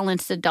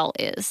 balanced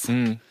adult is.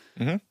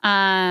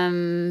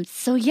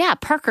 So yeah,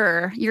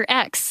 Parker, your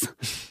ex.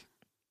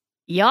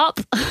 Yup.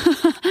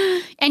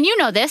 And you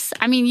know this.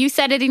 I mean, you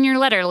said it in your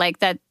letter, like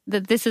that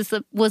this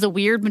was a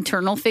weird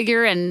maternal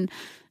figure and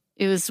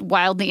it was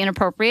wildly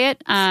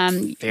inappropriate.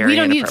 We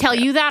don't need to tell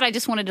you that. I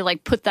just wanted to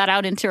like put that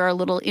out into our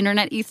little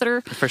internet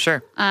ether. For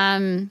sure.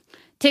 To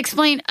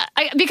explain,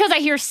 because I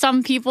hear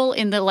some people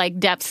in the like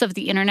depths of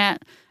the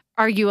internet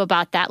argue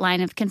about that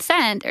line of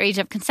consent or age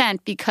of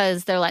consent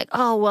because they're like,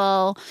 oh,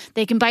 well,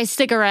 they can buy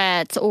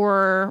cigarettes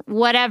or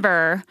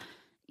whatever,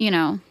 you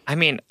know. I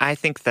mean, I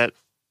think that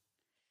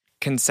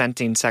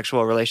consenting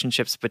sexual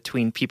relationships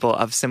between people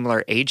of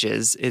similar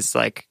ages is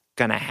like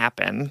gonna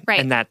happen. Right.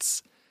 And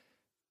that's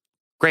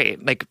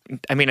great. Like,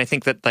 I mean, I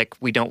think that like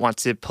we don't want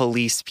to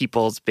police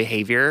people's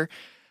behavior.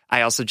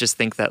 I also just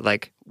think that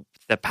like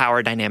the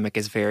power dynamic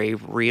is very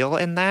real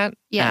in that.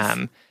 Yes.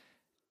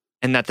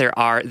 And that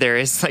there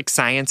is like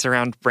science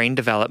around brain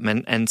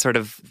development and sort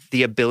of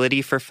the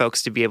ability for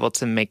folks to be able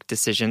to make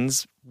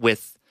decisions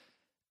with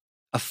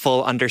a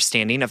full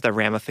understanding of the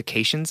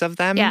ramifications of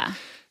them. Yeah.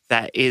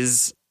 That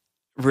is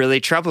really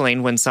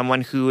troubling when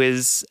someone who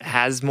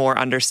has more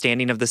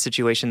understanding of the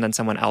situation than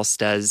someone else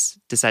does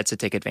decides to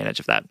take advantage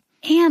of that.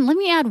 And let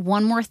me add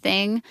one more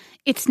thing.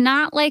 It's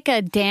not like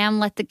a damn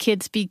let the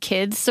kids be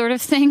kids sort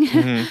of thing.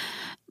 Mm-hmm.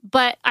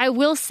 But I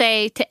will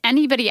say to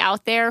anybody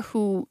out there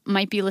who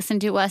might be listening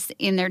to us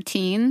in their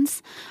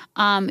teens,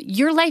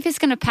 your life is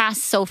going to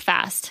pass so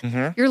fast.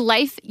 Mm-hmm. Your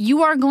life,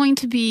 you are going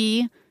to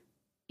be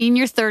in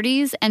your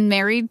 30s and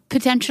married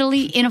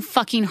potentially in a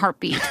fucking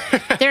heartbeat.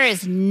 There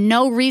is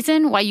no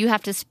reason why you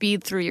have to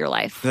speed through your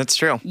life. That's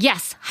true.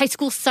 Yes, high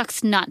school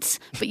sucks nuts,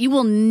 but you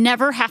will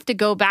never have to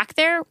go back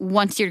there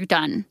once you're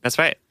done. That's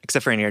right.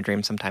 Except for in your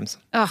dreams sometimes.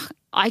 Ugh,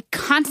 I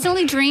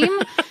constantly dream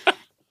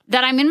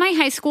that I'm in my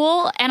high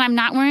school and I'm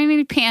not wearing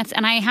any pants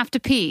and I have to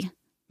pee.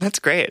 That's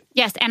great.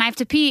 Yes, and I have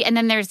to pee and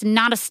then there's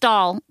not a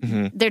stall.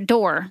 Mm-hmm.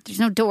 There's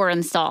no door in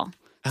the stall.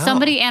 Oh.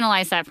 Somebody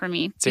analyze that for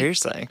me.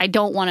 Seriously. I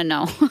don't want to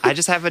know. I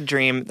just have a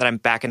dream that I'm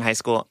back in high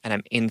school and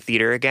I'm in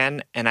theater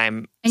again and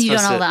I'm and you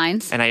don't know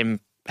lines. And I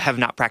have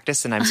not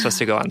practiced and I'm supposed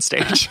to go on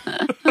stage.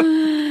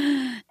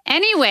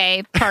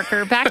 Anyway,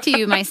 Parker, back to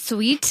you, my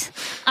sweet.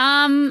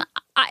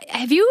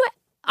 I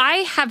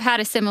have had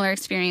a similar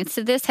experience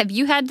to this. Have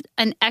you had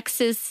an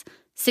ex's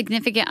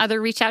significant other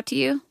reach out to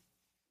you?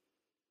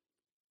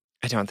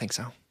 I don't think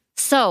so.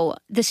 So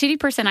the shitty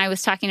person I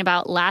was talking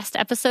about last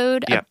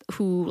episode,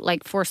 who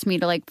like forced me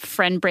to like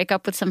friend break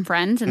up with some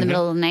friends in the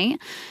middle of the night.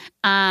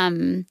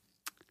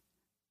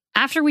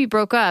 After we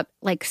broke up,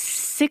 like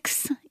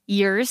 6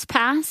 years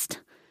passed,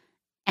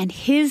 and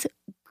his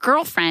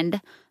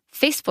girlfriend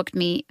Facebook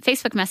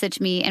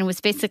messaged me and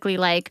was basically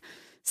like,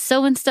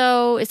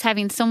 so-and-so is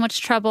having so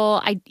much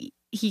trouble.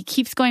 He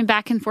keeps going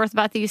back and forth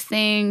about these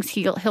things.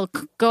 He'll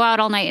go out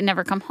all night and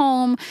never come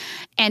home,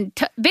 and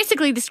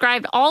basically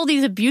described all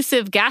these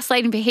abusive,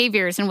 gaslighting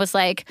behaviors and was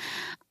like,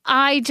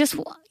 I just,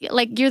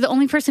 like, you're the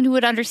only person who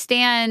would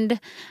understand.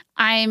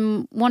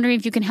 I'm wondering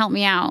if you can help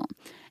me out.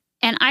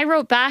 And I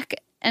wrote back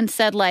and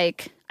said,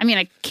 like, I mean,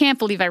 I can't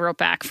believe I wrote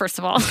back, first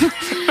of all.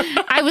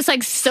 I was,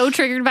 like, so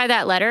triggered by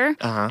that letter.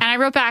 Uh-huh. And I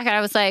wrote back and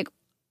I was like,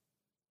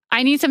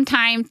 I need some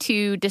time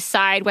to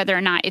decide whether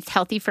or not it's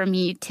healthy for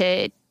me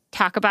to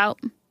talk about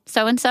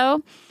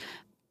so-and-so,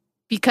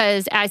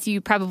 because as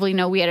you probably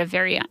know, we had a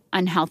very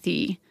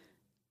unhealthy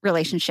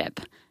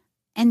relationship.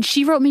 And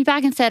she wrote me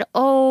back and said,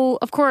 oh,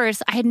 of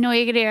course, I had no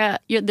idea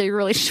the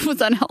relationship was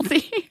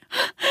unhealthy.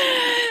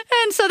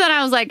 And so then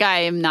I was like,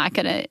 I'm not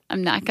gonna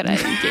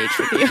engage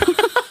with you.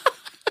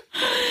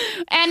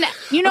 And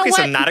you know what?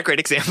 So not a great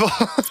example.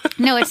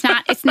 No, it's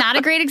not. It's not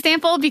a great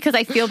example because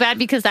I feel bad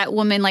because that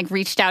woman like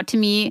reached out to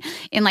me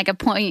in like a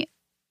point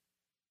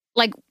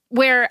like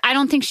where I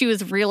don't think she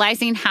was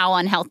realizing how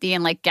unhealthy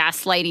and like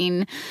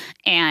gaslighting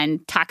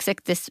and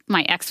toxic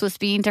my ex was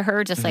being to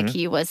her, just like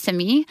he was to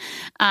me.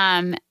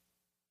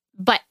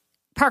 But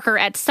Parker,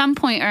 at some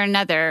point or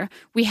another,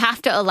 we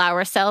have to allow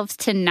ourselves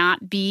to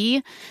not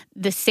be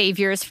the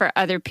saviors for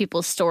other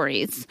people's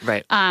stories.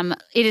 Right.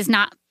 It is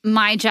not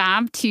my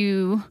job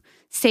to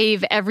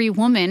save every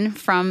woman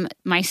from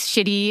my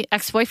shitty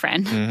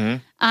ex-boyfriend.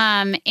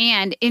 Mm-hmm.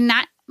 And in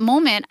that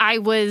moment,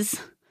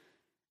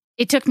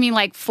 it took me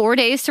like 4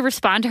 days to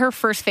respond to her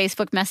first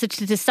Facebook message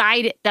to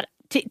decide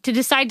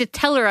to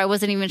tell her I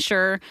wasn't even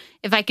sure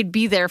if I could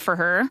be there for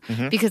her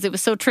because it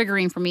was so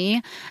triggering for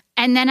me.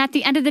 And then at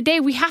the end of the day,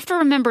 we have to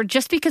remember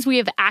just because we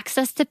have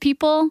access to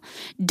people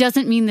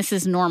doesn't mean this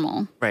is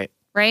normal. Right.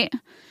 Right?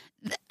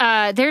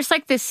 There's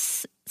like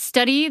this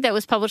study that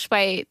was published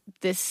by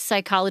this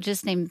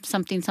psychologist named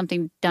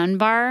something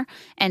Dunbar,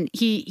 and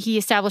he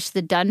established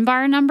the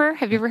Dunbar number.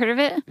 Have you ever heard of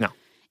it? No.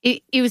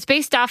 It was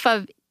based off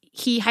of,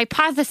 he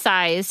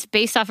hypothesized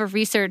based off of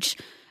research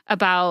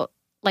about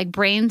like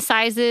brain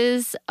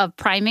sizes of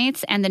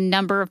primates and the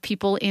number of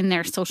people in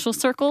their social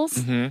circles.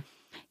 Mm-hmm.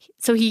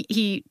 So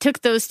he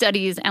took those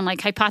studies and like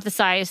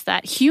hypothesized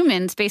that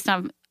humans, based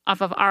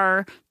off of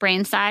our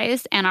brain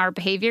size and our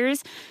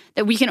behaviors,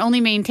 that we can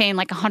only maintain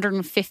like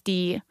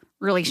 150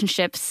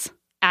 relationships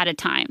at a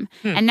time.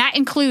 And that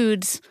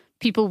includes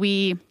people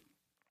we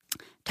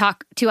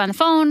talk to on the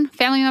phone,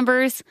 family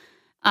members,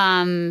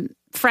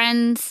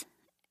 friends,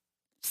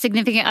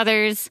 significant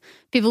others,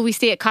 people we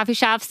see at coffee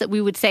shops that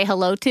we would say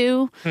hello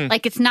to.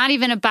 Like, it's not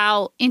even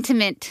about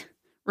intimate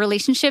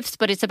relationships,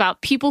 but it's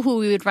about people who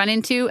we would run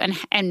into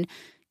and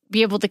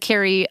be able to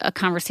carry a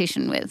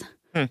conversation with.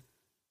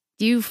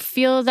 Do you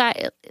feel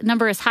that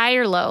number is high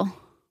or low?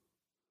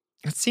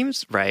 It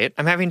seems right.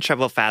 I'm having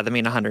trouble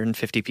fathoming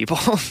 150 people.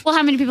 Well,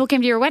 how many people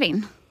came to your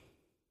wedding?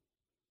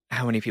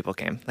 How many people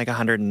came? Like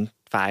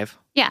 105?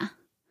 Yeah.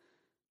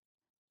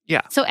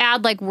 Yeah. So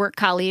add like work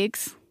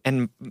colleagues.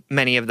 And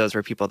many of those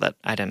were people that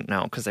I didn't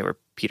know because they were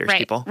Peter's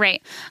people.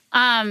 Right.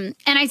 And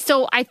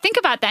I think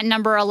about that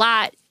number a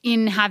lot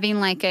in having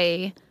like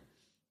a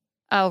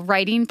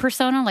writing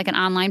persona, like an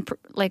online,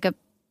 like a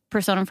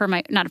persona for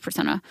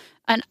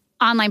an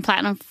online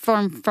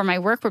platform for my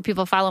work where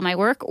people follow my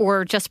work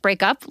or just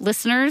break up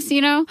listeners,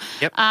 you know?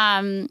 Yep.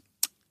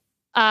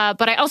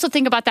 But I also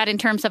think about that in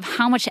terms of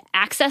how much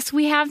access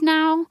we have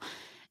now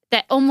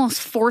that almost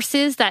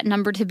forces that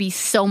number to be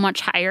so much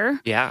higher.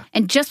 Yeah.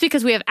 And just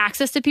because we have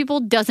access to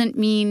people doesn't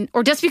mean,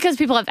 or just because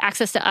people have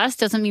access to us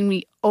doesn't mean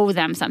we owe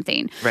them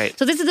something. Right.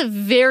 So this is a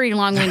very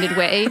long-winded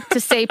way to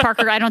say,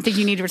 Parker, I don't think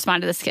you need to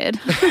respond to this kid.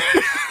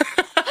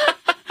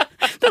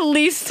 The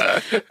least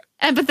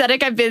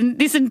empathetic I've been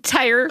this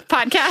entire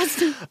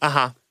podcast.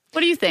 Uh-huh.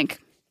 What do you think?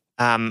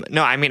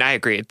 No, I mean, I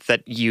agree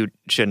that you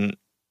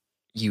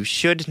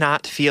should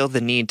not feel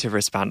the need to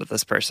respond to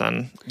this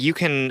person. You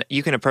can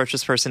approach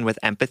this person with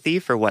empathy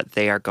for what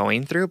they are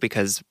going through,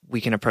 because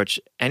we can approach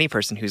any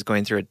person who's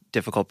going through a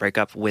difficult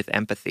breakup with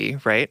empathy,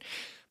 right?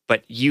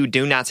 But you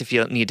do not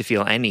need to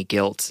feel any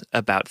guilt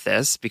about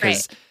this,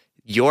 because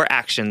your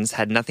actions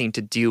had nothing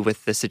to do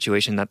with the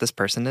situation that this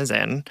person is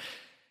in.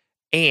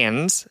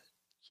 And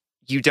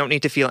you don't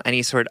need to feel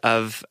any sort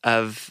of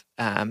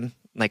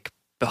like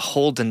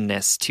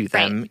beholdenness to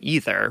them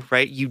either,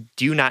 right? You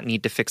do not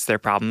need to fix their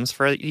problems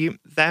for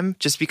them.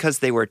 Just because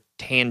they were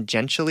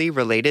tangentially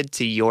related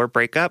to your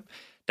breakup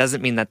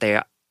doesn't mean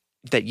that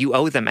you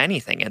owe them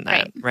anything in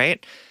that,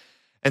 right?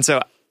 And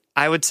so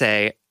I would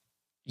say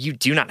you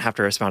do not have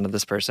to respond to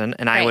this person.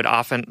 And I would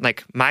often,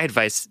 like, my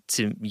advice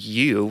to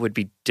you would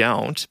be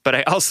don't. But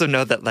I also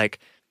know that, like,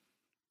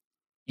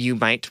 you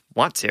might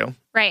want to.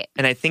 Right.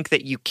 And I think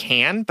that you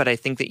can, but I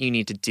think that you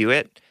need to do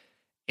it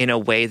in a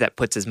way that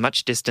puts as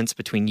much distance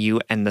between you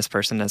and this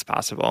person as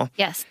possible.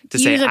 Yes. To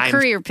Use say, a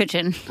courier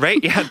pigeon.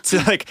 Right? Yeah. To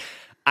like,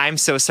 I'm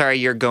so sorry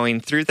you're going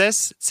through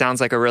this.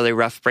 Sounds like a really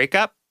rough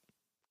breakup.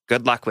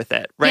 Good luck with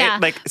it. Right? Yeah,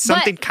 like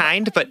something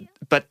kind,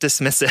 but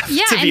dismissive,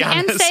 to be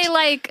honest. And say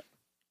like,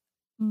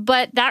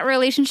 but that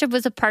relationship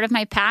was a part of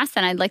my past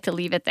and I'd like to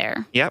leave it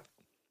there. Yep.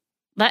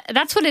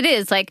 That's what it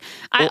is. Like,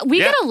 we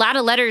get a lot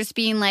of letters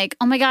being like,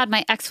 oh my God,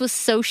 my ex was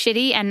so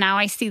shitty and now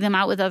I see them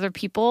out with other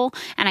people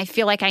and I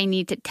feel like I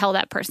need to tell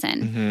that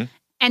person. Mm-hmm.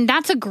 And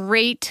that's a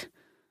great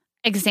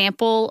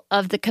example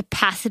of the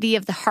capacity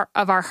of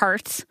our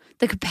hearts,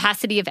 the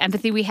capacity of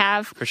empathy we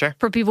have For sure.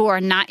 for people who are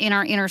not in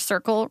our inner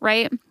circle,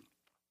 right?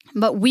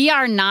 But we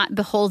are not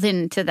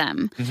beholden to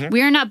them. Mm-hmm.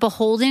 We are not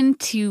beholden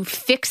to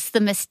fix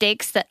the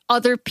mistakes that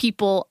other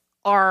people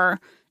are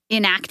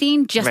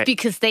enacting just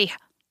because they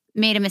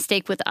made a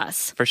mistake with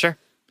us. For sure.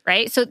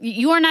 Right? So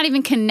you are not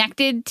even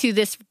connected to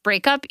this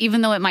breakup,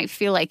 even though it might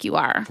feel like you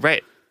are.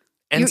 Right.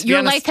 And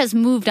your life has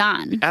moved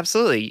on.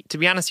 Absolutely. To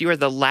be honest, you are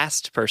the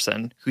last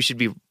person who should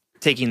be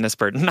taking this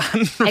burden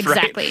on.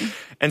 Exactly. Right?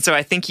 And so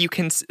I think you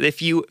can,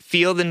 if you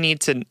feel the need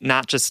to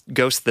not just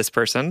ghost this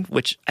person,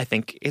 which I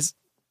think is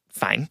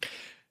fine,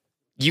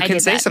 you can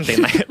say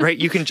something like, right?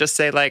 You can just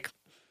say like,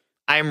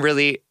 I'm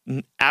really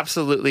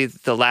absolutely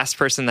the last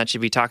person that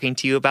should be talking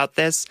to you about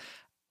this.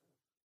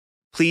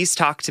 Please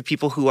talk to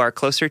people who are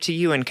closer to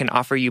you and can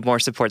offer you more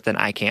support than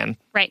I can.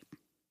 Right.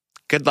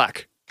 Good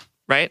luck.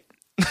 Right?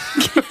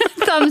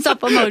 Thumbs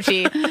up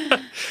emoji.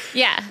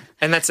 Yeah.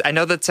 And I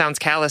know that sounds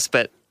callous,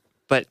 but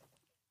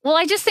well,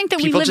 I just think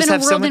that we live in a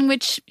world in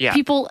which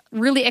people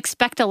really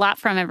expect a lot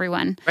from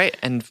everyone. Right.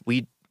 And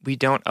we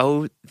don't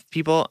owe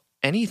people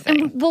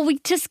anything. And, well, we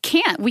just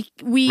can't.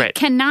 We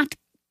cannot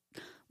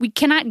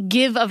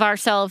give of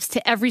ourselves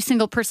to every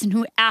single person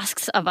who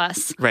asks of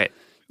us. Right.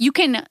 You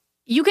can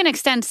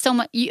extend so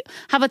much.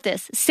 How about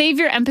this? Save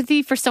your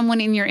empathy for someone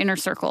in your inner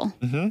circle.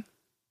 Mm-hmm.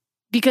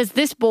 Because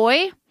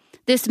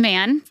this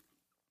man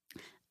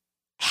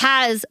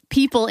has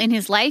people in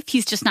his life.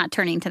 He's just not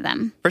turning to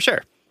them. For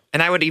sure.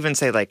 And I would even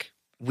say, like,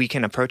 we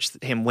can approach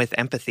him with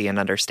empathy and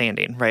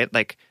understanding, right?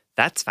 Like,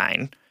 that's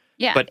fine.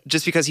 Yeah. But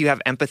just because you have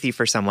empathy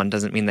for someone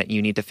doesn't mean that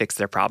you need to fix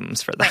their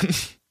problems for them.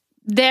 Right.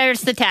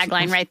 There's the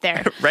tagline right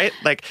there. Right?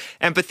 Like,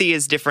 empathy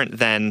is different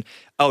than,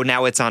 oh,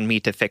 now it's on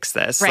me to fix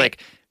this. Right.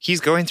 Like,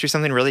 he's going through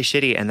something really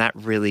shitty and that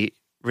really,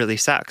 really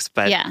sucks.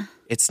 But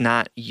it's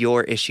not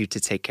your issue to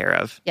take care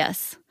of.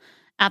 Yes,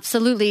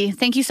 absolutely.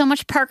 Thank you so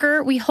much,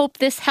 Parker. We hope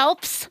this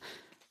helps.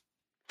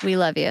 We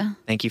love you.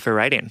 Thank you for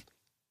writing.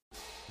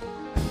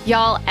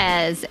 Y'all,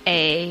 as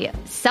a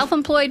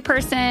self-employed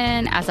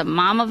person, as a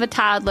mom of a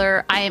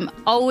toddler, I am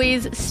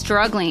always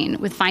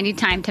struggling with finding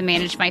time to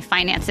manage my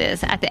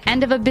finances. At the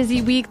end of a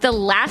busy week, the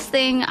last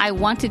thing I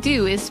want to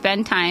do is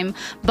spend time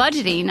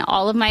budgeting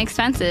all of my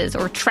expenses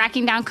or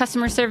tracking down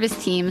customer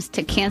service teams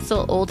to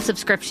cancel old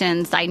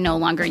subscriptions I no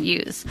longer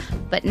use.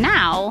 But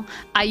now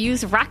I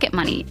use Rocket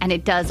Money, and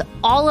it does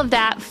all of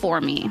that for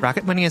me.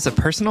 Rocket Money is a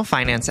personal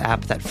finance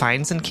app that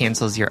finds and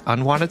cancels your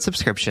unwanted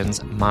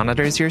subscriptions,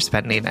 monitors your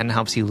spending, and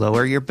helps you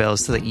lower your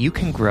bills so that you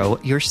can grow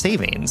your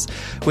savings.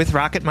 With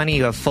Rocket Money,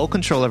 you have full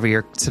control over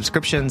your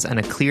subscriptions and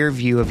a clear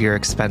view of your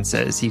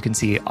expenses. You can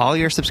see all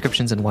your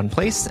subscriptions in one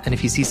place, and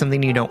if you see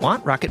something you don't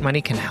want, Rocket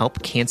Money can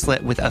help cancel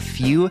it with a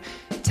few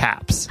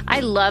taps.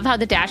 I love how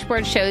the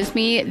dashboard shows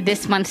me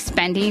this month's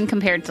spending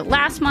compared to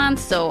last month,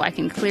 so I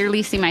can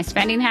clearly see my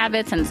spending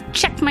habits and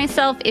check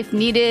myself if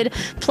needed.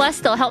 Plus,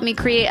 they'll help me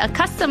create a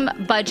custom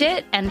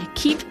budget and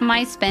keep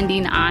my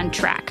spending on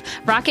track.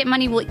 Rocket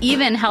Money will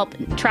even help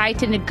try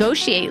to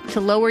negotiate negotiate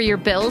to lower your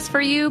bills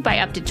for you by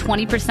up to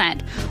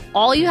 20%.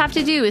 All you have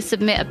to do is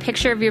submit a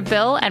picture of your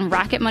bill, and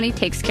Rocket Money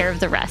takes care of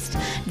the rest.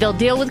 They'll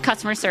deal with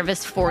customer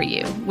service for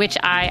you, which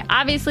I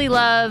obviously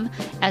love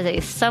as a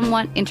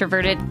somewhat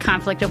introverted,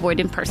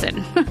 conflict-avoidant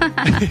person.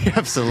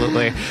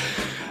 Absolutely.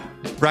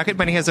 Rocket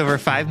Money has over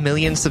 5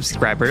 million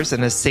subscribers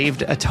and has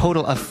saved a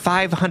total of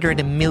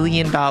 $500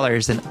 million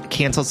in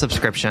canceled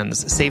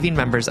subscriptions, saving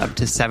members up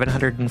to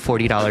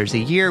 $740 a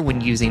year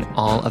when using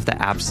all of the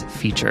app's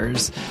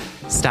features.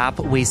 Stop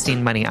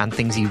wasting money on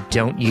things you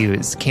don't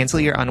use.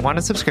 Cancel your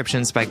unwanted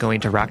subscriptions by going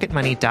to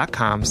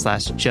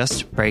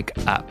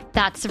rocketmoney.com/justbreakup.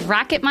 That's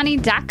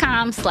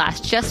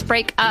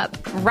rocketmoney.com/justbreakup.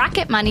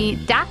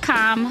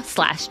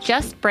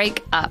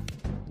 rocketmoney.com/justbreakup.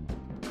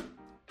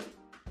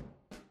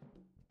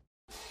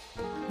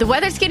 The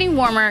weather's getting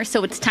warmer,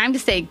 so it's time to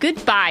say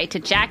goodbye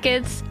to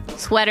jackets,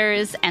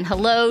 sweaters, and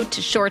hello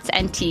to shorts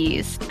and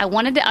tees. I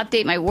wanted to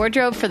update my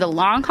wardrobe for the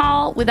long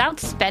haul without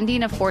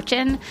spending a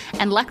fortune,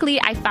 and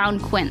luckily I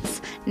found Quince.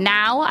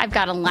 Now I've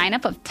got a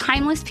lineup of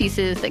timeless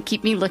pieces that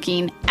keep me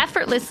looking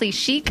effortlessly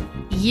chic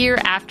year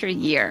after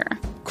year.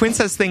 Quince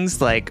has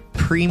things like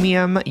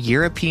premium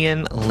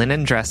European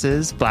linen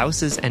dresses,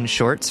 blouses, and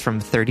shorts from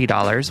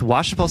 $30,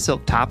 washable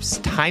silk tops,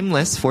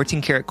 timeless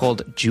 14-karat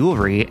gold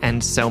jewelry,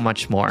 and so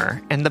much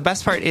more. And the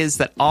best part is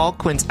that all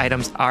Quince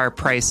items are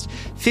priced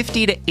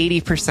 50 to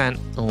 80%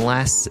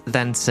 less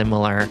than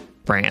similar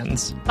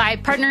brands. By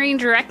partnering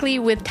directly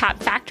with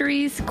top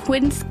factories,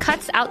 Quince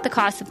cuts out the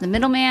cost of the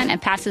middleman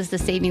and passes the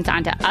savings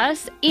on to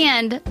us.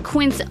 And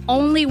Quince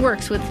only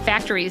works with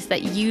factories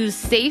that use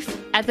safe,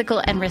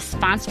 ethical, and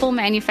responsible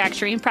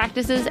manufacturing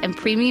practices and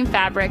premium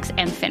fabrics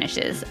and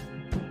finishes.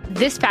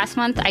 This past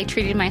month, I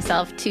treated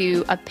myself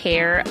to a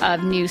pair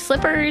of new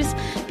slippers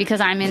because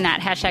I'm in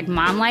that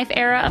 #mom life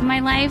era of my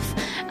life,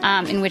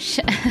 in which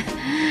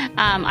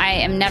I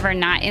am never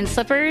not in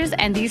slippers.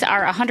 And these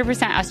are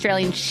 100%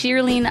 Australian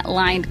shearling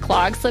lined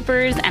clog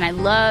slippers. And I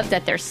love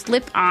that they're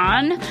slip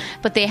on,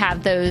 but they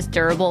have those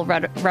durable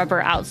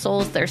rubber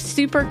outsoles. They're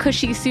super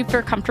cushy,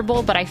 super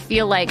comfortable, but I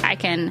feel like I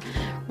can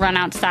run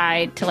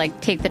outside to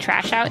take the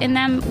trash out in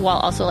them while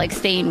also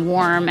staying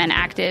warm and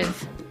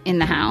active in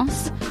the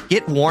house.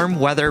 Get warm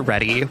weather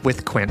ready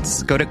with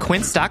Quince. Go to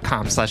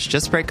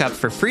quince.com/justbreakup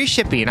for free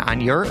shipping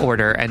on your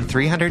order and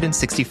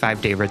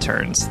 365-day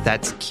returns.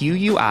 That's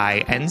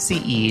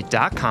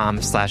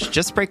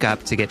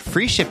QUINCE.com/justbreakup to get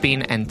free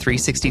shipping and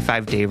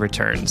 365-day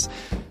returns.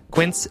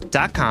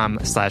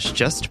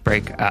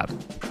 Quince.com/justbreakup.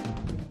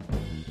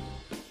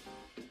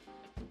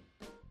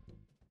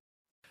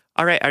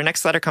 All right, our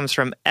next letter comes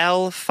from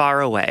L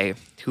Faraway,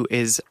 who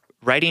is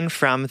writing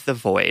from the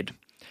void.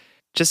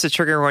 Just a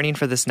trigger warning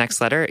for this next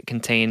letter. It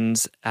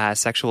contains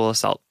sexual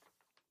assault.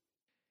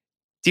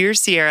 Dear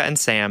Sierra and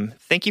Sam,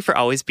 thank you for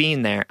always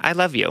being there. I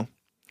love you.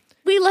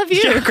 We love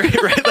you. Yeah, great,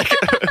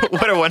 right?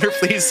 What a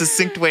wonderfully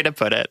succinct way to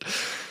put it.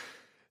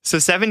 So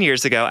 7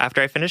 years ago,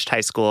 after I finished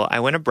high school,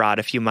 I went abroad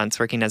a few months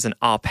working as an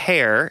au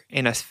pair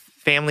in a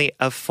family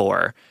of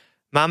 4,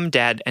 mom,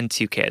 dad, and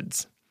 2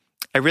 kids.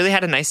 I really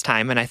had a nice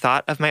time, and I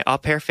thought of my au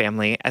pair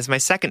family as my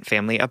second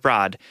family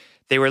abroad.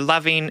 They were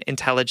loving,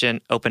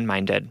 intelligent,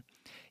 open-minded.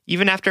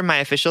 Even after my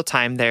official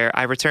time there,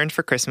 I returned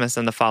for Christmas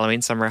and the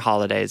following summer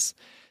holidays.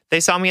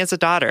 They saw me as a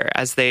daughter,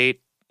 as they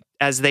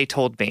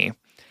told me.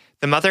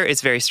 The mother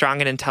is very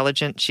strong and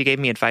intelligent. She gave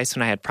me advice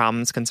when I had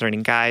problems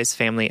concerning guys,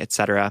 family,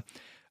 etc.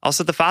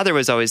 Also, the father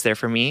was always there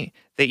for me.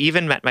 They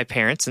even met my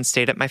parents and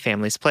stayed at my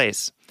family's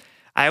place.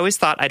 I always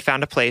thought I'd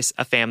found a place,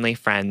 a family,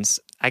 friends.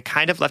 I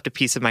kind of left a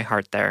piece of my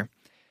heart there.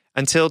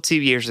 Until 2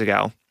 years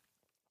ago.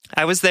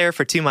 I was there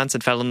for 2 months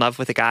and fell in love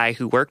with a guy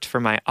who worked for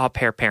my au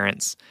pair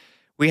parents.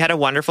 We had a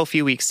wonderful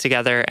few weeks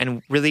together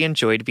and really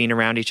enjoyed being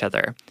around each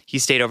other. He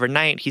stayed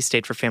overnight. He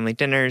stayed for family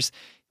dinners.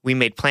 We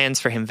made plans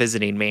for him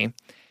visiting me.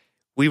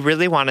 We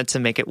really wanted to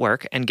make it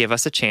work and give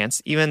us a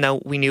chance, even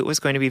though we knew it was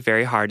going to be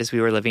very hard as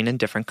we were living in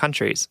different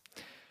countries.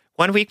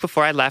 1 week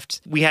before I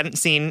left, we hadn't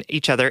seen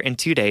each other in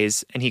 2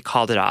 days, and he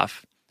called it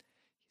off.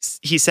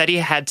 He said he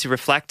had to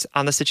reflect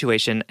on the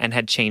situation and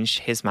had changed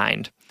his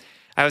mind.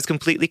 I was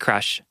completely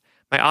crushed.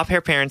 My au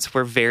pair parents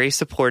were very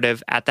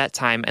supportive at that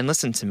time and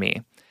listened to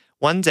me.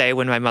 One day,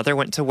 when my mother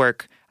went to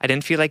work, I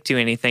didn't feel like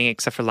doing anything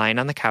except for lying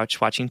on the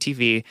couch watching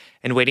TV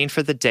and waiting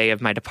for the day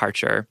of my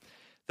departure.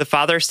 The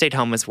father stayed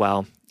home as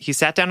well. He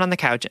sat down on the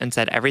couch and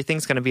said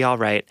everything's going to be all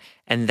right,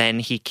 and then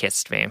he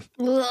kissed me.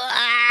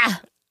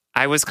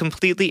 I was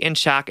completely in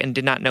shock and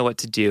did not know what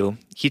to do.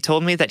 He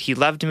told me that he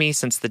loved me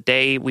since the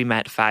day we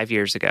met 5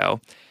 years ago.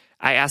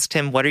 I asked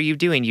him, "What are you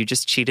doing? You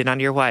just cheated on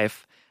your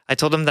wife." I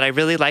told him that I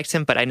really liked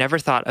him, but I never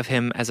thought of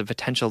him as a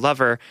potential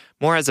lover,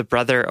 more as a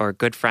brother or a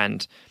good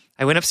friend.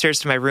 I went upstairs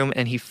to my room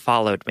and he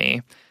followed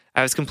me.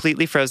 I was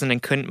completely frozen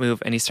and couldn't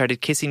move, and he started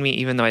kissing me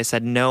even though I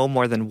said no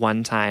more than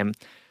one time.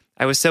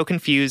 I was so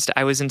confused.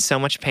 I was in so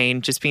much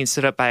pain, just being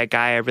stood up by a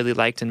guy I really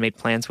liked and made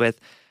plans with.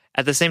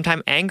 At the same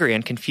time, angry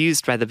and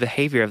confused by the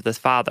behavior of the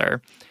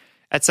father.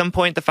 At some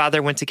point, the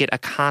father went to get a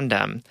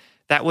condom.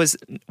 That was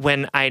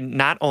when I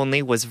not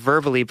only was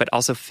verbally, but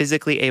also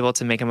physically able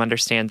to make him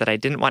understand that I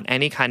didn't want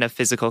any kind of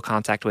physical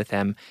contact with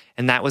him.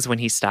 And that was when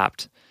he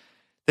stopped.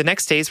 The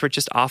next days were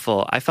just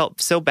awful. I felt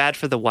so bad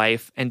for the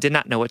wife and did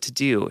not know what to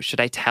do. Should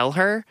I tell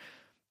her?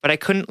 But I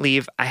couldn't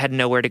leave. I had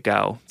nowhere to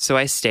go. So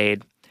I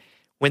stayed.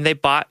 When they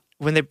brought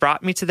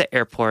me to the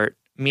airport,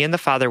 me and the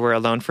father were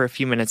alone for a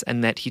few minutes,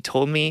 and that he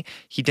told me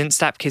he didn't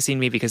stop kissing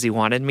me because he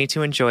wanted me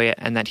to enjoy it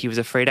and that he was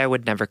afraid I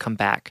would never come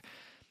back.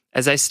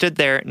 As I stood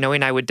there,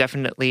 knowing I would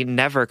definitely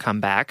never come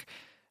back,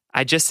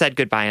 I just said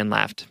goodbye and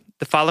left.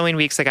 The following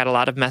weeks, I got a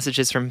lot of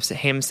messages from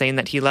him saying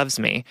that he loves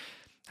me.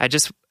 I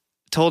just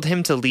told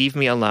him to leave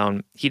me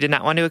alone. He did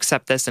not want to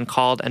accept this and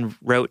called and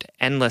wrote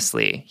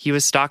endlessly. He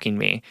was stalking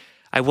me.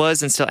 I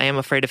was and still am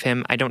afraid of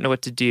him. I don't know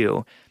what to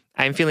do.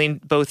 I am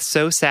feeling both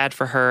so sad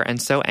for her and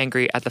so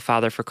angry at the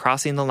father for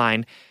crossing the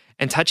line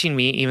and touching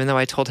me even though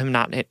I told him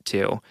not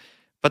to.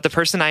 But the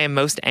person I am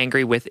most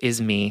angry with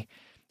is me.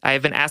 I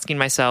have been asking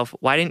myself,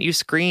 why didn't you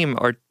scream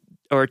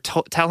or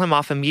tell him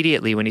off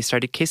immediately when he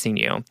started kissing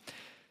you?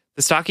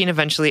 The stalking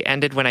eventually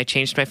ended when I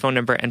changed my phone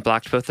number and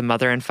blocked both the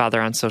mother and father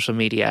on social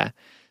media.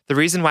 The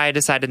reason why I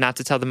decided not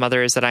to tell the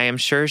mother is that I am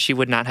sure she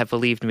would not have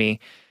believed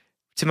me.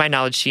 To my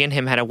knowledge, she and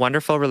him had a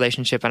wonderful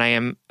relationship, and I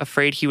am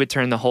afraid he would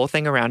turn the whole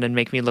thing around and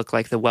make me look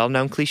like the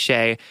well-known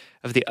cliche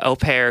of the au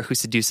pair who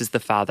seduces the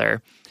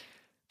father.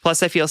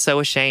 Plus, I feel so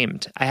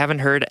ashamed. I haven't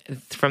heard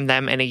from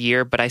them in a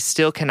year, but I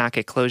still cannot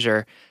get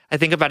closure. I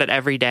think about it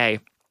every day.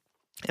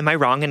 Am I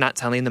wrong in not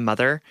telling the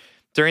mother?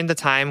 During the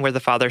time where the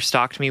father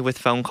stalked me with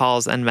phone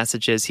calls and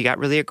messages, he got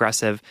really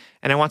aggressive,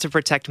 and I want to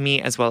protect me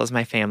as well as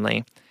my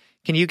family.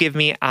 Can you give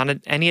me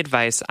any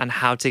advice on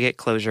how to get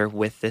closure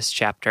with this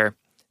chapter?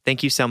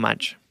 Thank you so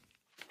much.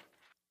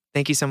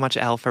 Thank you so much,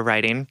 Elle, for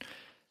writing.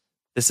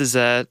 This is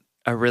a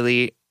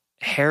really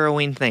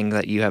harrowing thing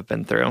that you have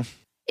been through.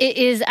 It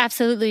is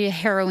absolutely a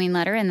harrowing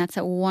letter, and that's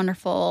a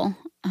wonderful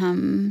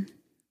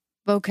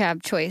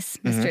vocab choice,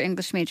 Mr.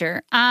 English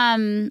major.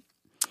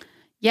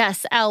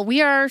 Yes, Elle,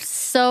 we are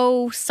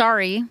so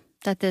sorry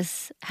that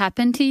this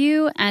happened to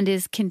you and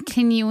is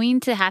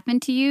continuing to happen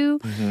to you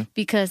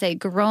because a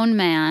grown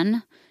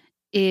man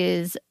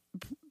is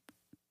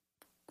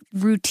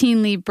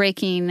routinely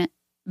breaking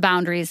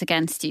boundaries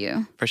against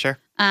you. For sure.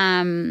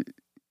 There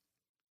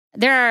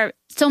are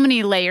so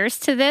many layers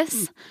to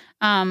this.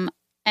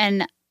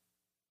 And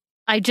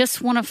I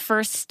just want to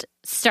first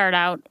start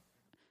out,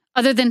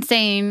 other than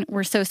saying,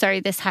 we're so sorry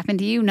this happened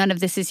to you. None of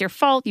this is your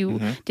fault. You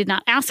did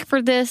not ask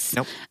for this.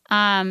 Nope.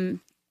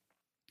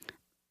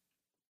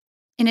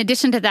 In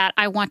addition to that,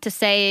 I want to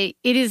say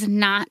it is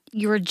not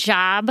your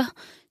job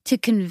to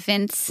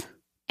convince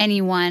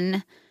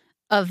anyone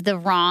of the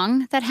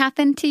wrong that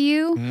happened to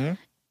you.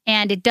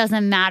 And it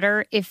doesn't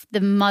matter if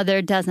the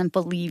mother doesn't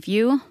believe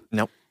you.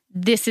 Nope.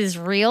 This is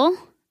real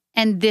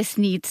and this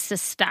needs to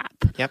stop.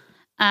 Yep.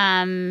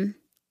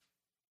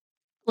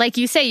 Like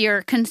you say,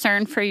 you're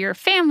concerned for your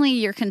family.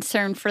 You're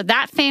concerned for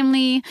that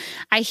family.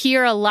 I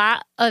hear a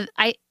lot of,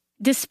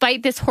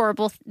 despite this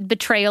horrible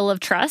betrayal of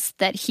trust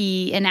that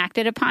he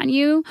enacted upon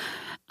you,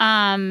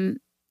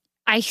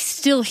 I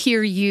still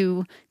hear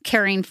you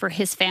caring for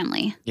his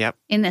family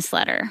in this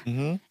letter.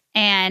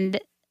 And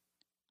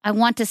I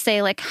want to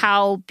say, like,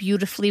 how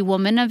beautifully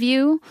woman of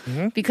you,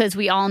 because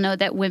we all know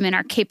that women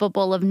are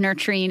capable of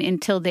nurturing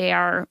until they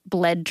are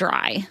bled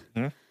dry.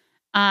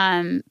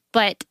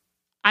 But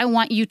I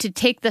want you to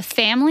take the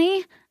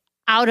family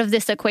out of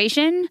this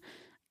equation,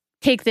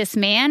 take this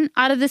man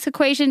out of this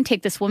equation,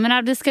 take this woman out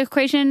of this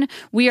equation.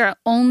 We are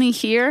only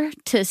here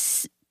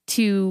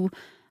to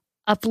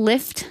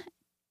uplift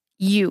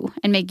you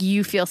and make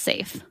you feel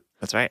safe.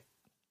 That's right.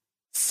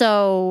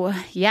 So,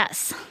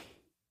 yes.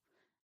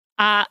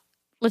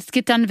 Let's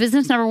get down to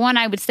business. Number one,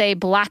 I would say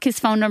block his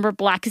phone number,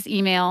 block his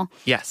email.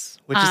 Yes,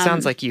 which it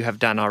sounds like you have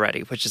done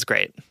already, which is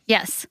great.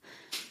 Yes.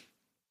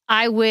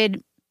 I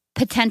would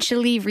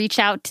potentially reach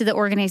out to the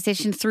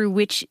organization through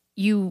which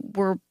you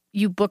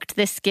booked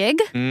this gig,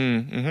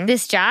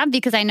 this job,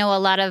 because I know a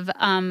lot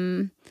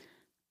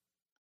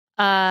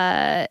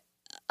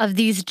of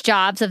these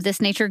jobs of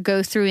this nature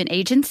go through an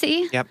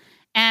agency. Yep.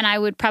 And I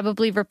would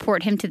probably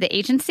report him to the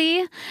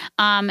agency.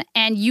 And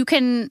you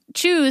can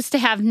choose to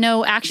have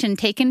no action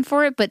taken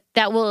for it, but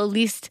that will at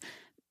least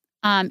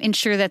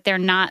ensure that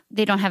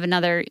they don't have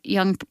another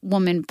young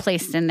woman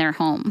placed in their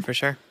home. For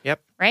sure.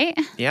 Yep. Right?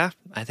 Yeah.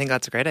 I think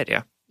that's a great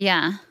idea.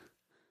 Yeah.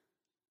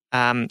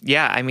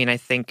 Yeah. I mean, I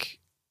think,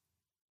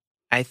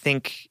 I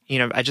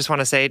just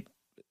want to say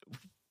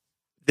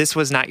this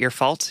was not your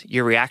fault.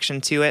 Your reaction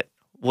to it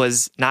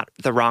was not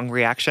the wrong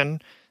reaction.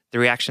 The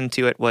reaction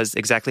to it was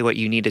exactly what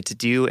you needed to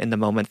do in the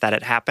moment that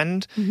it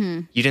happened.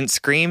 You didn't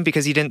scream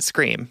because you didn't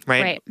scream,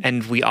 right?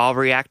 And we all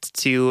react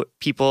to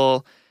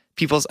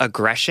people's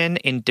aggression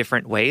in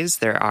different ways.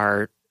 There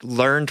are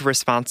learned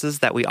responses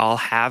that we all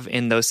have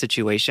in those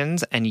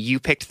situations, and you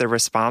picked the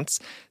response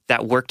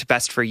that worked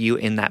best for you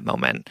in that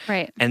moment.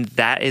 Right. And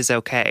that is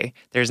okay.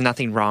 There's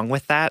nothing wrong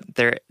with that.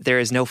 There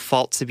is no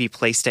fault to be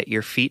placed at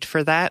your feet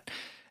for that.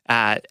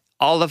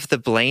 All of the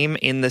blame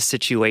in the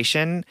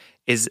situation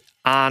is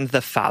on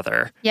the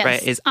father, Yes,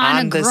 right? Is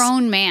on a this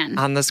grown man.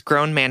 on this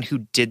grown man who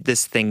did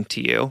this thing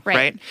to you, Right.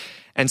 right?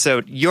 And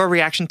so your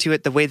reaction to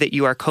it, the way that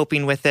you are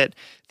coping with it,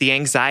 the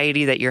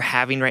anxiety that you're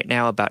having right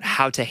now about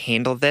how to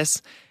handle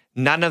this,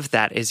 none of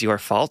that is your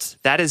fault.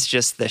 That is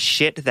just the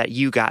shit that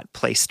you got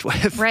placed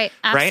with. Right,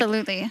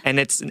 absolutely. Right? And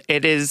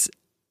it is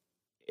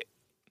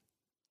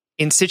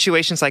in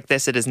situations like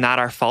this, it is not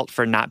our fault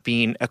for not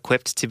being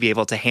equipped to be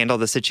able to handle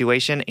the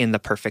situation in the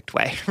perfect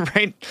way,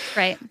 right?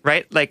 Right.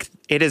 Right? Like,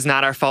 it is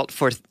not our fault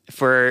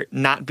for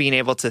not being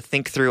able to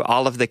think through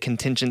all of the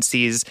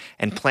contingencies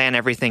and plan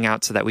everything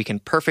out so that we can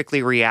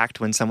perfectly react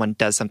when someone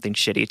does something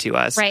shitty to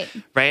us. Right.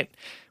 Right?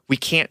 We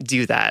can't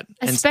do that.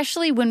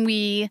 Especially when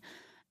we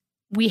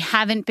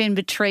haven't been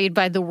betrayed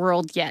by the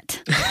world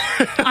yet.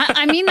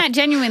 I mean that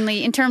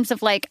genuinely in terms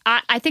of like,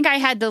 I think I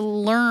had to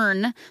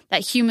learn that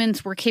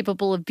humans were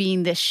capable of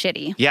being this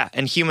shitty. Yeah,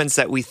 and humans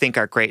that we think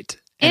are great.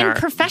 And are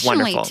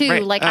professionally wonderful. too.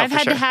 Right. Like I've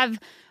had to have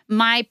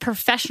my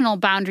professional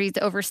boundaries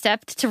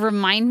overstepped to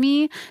remind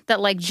me that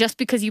like just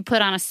because you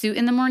put on a suit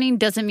in the morning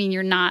doesn't mean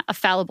you're not a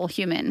fallible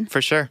human.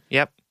 For sure.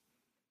 Yep.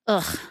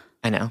 Ugh.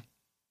 I know.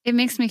 It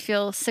makes me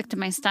feel sick to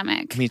my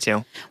stomach. Me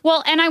too.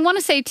 Well, and I want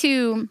to say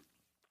too,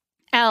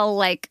 Elle,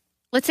 like,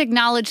 let's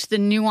acknowledge the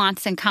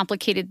nuance and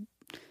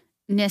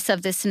complicatedness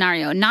of this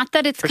scenario. Not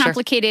that it's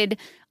complicated,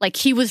 like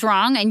he was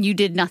wrong and you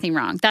did nothing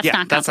wrong. That's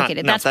not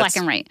complicated. That's black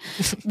and white.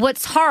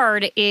 What's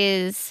hard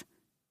is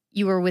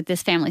you were with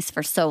this family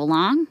for so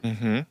long.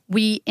 Mm-hmm.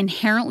 We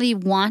inherently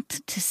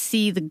want to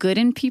see the good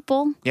in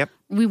people. Yep.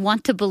 We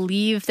want to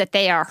believe that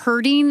they are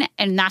hurting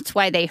and that's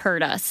why they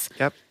hurt us.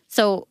 Yep.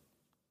 So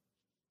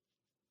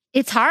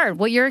it's hard.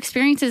 What you're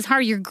experiencing is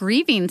hard. You're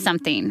grieving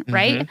something,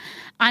 right?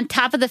 Mm-hmm. On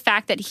top of the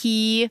fact that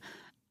he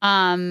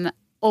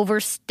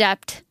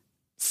overstepped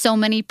so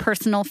many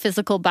personal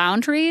physical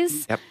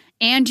boundaries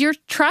and your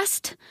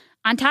trust.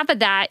 On top of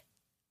that,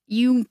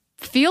 you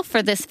feel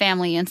for this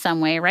family in some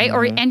way, right?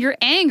 Mm-hmm. And you're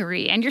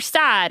angry and you're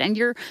sad and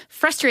you're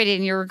frustrated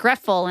and you're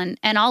regretful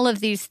and all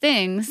of these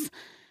things.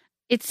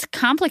 It's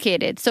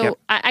complicated. So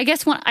I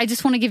guess I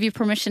just want to give you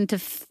permission to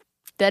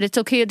that it's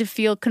okay to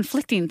feel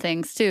conflicting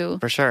things too.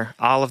 For sure.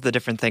 All of the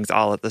different things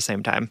all at the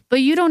same time.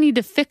 But you don't need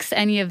to fix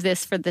any of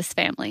this for this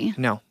family.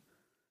 No.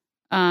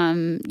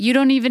 You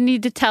don't even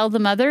need to tell the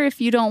mother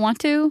if you don't want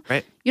to.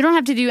 Right. You don't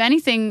have to do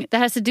anything that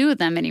has to do with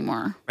them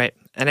anymore. Right.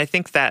 And I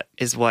think that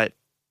is what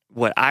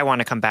I want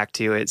to come back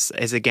to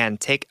is again,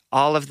 take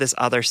all of this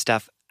other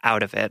stuff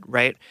out of it,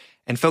 right?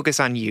 And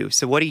focus on you.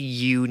 So what do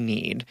you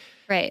need?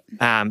 Right.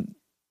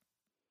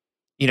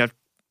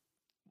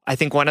 I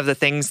think one of the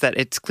things that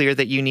it's clear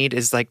that you need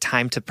is like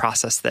time to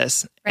process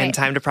this and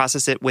time to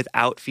process it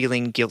without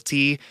feeling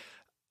guilty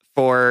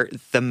for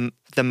the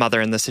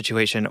mother in the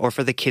situation or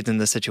for the kids in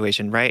the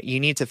situation, right? You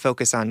need to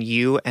focus on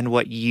you and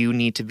what you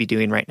need to be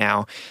doing right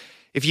now.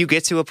 If you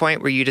get to a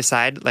point where you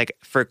decide, like,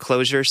 for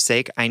closure's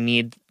sake, I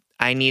need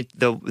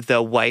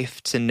the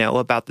wife to know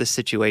about this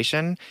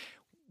situation,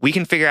 we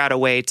can figure out a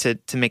way to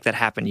make that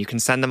happen. You can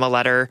send them a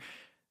letter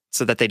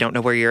so that they don't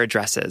know where your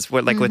address is,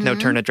 with no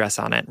turn address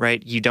on it,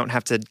 right? You don't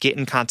have to get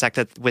in contact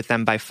with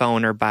them by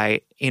phone or by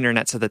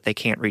internet so that they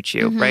can't reach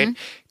you, right?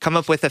 Come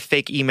up with a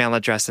fake email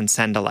address and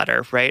send a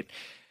letter, right?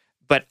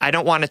 But I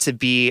don't want it to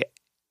be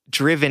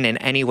driven in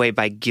any way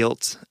by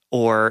guilt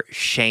or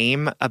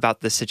shame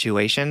about the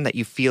situation that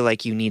you feel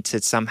like you need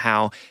to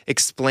somehow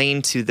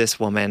explain to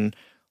this woman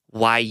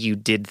why you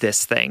did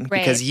this thing. Right.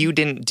 Because you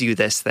didn't do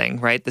this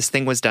thing, right? This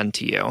thing was done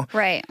to you.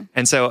 Right.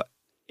 And so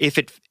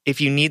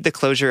if you need the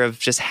closure of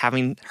just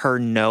having her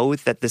know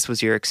that this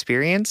was your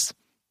experience,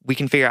 we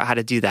can figure out how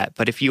to do that.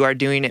 But if you are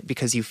doing it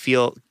because you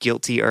feel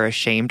guilty or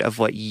ashamed of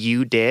what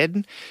you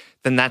did,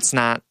 then that's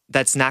not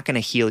going to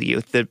heal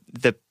you.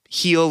 The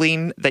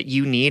healing that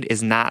you need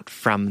is not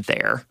from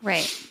there.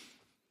 Right.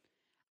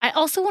 I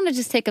also want to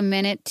just take a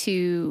minute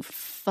to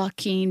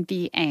fucking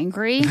be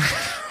angry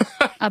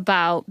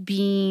about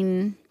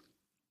being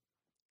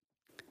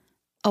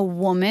a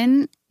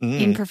woman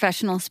in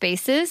professional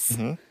spaces.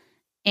 Mm-hmm.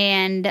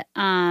 And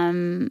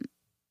I'm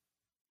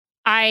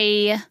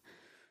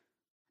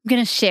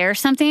going to share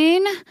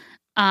something,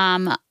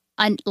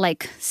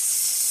 like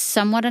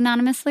somewhat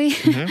anonymously,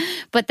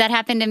 but that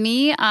happened to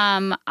me.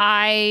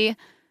 I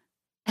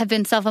have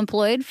been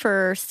self-employed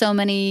for so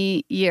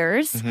many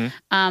years,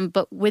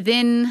 but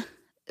within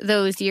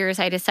those years,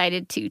 I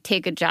decided to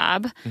take a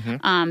job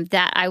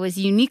that I was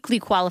uniquely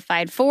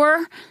qualified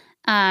for,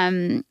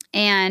 and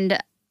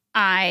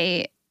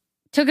I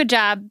took a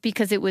job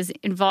because it was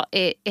involved.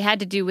 It had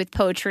to do with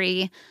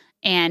poetry,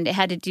 and it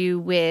had to do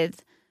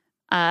with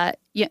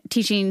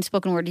teaching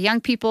spoken word to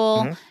young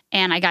people.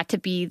 And I got to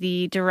be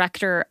the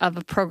director of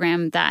a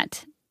program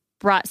that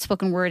brought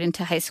spoken word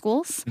into high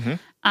schools.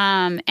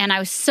 And I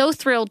was so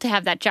thrilled to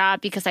have that job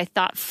because I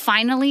thought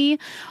finally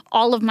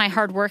all of my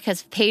hard work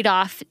has paid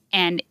off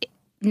and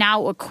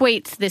now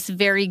equates this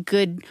very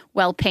good,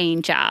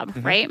 well-paying job,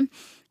 right?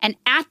 And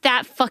at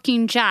that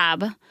fucking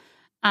job,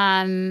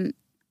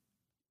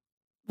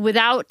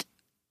 without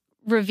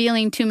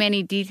revealing too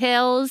many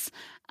details,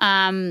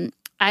 I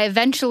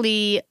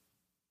eventually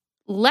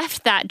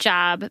left that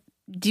job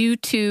due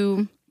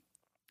to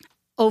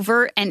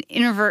overt and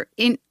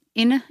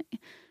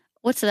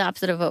what's the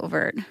opposite of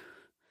overt?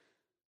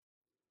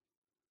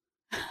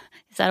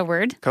 Is that a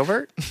word?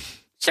 Covert?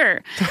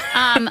 Sure.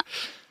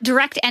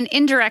 Direct and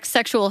indirect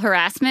sexual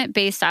harassment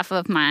based off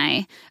of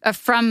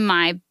from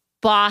my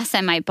boss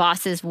and my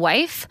boss's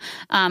wife.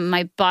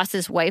 My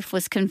boss's wife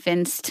was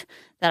convinced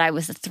that I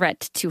was a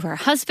threat to her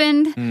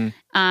husband.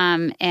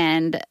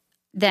 And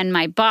then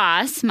my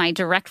boss, my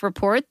direct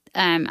report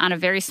on a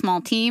very small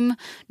team,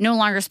 no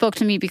longer spoke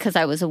to me because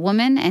I was a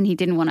woman and he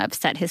didn't want to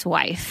upset his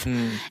wife.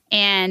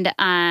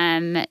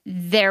 And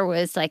there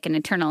was like an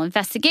internal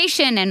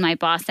investigation and my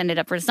boss ended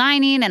up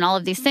resigning and all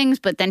of these things.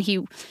 But then he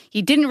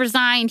didn't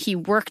resign. He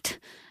worked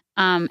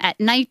at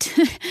night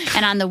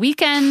and on the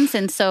weekends.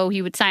 And so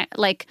he would sign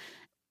like...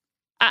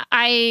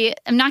 I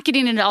am not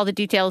getting into all the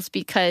details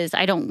because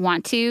I don't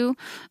want to,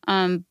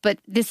 but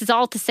this is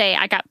all to say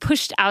I got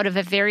pushed out of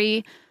a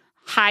very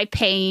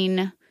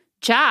high-paying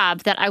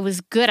job that I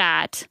was good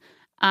at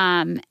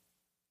to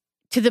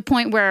the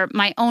point where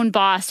my own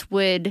boss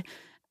would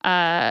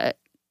not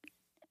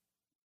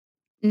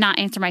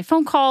answer my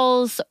phone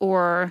calls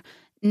or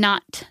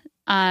not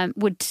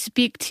would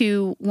speak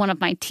to one of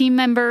my team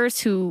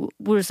members who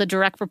was a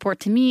direct report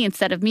to me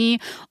instead of me,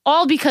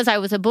 all because I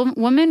was a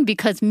woman,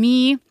 because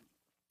me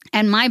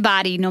and my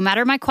body, no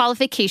matter my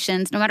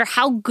qualifications, no matter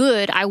how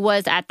good I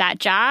was at that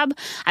job,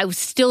 I was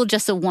still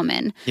just a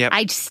woman. Yep.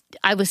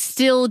 I was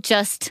still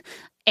just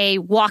a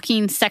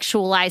walking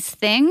sexualized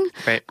thing.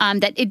 Right.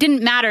 That it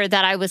didn't matter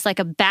that I was like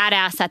a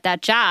badass at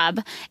that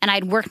job and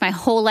I'd worked my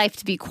whole life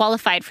to be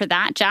qualified for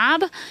that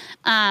job.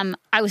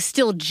 I was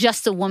still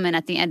just a woman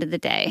at the end of the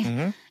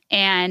day.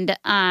 And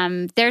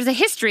there's a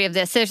history of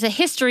this. There's a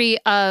history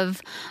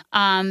of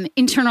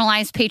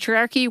internalized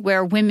patriarchy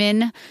where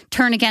women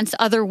turn against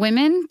other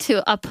women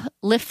to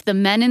uplift the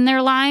men in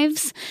their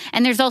lives.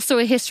 And there's also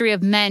a history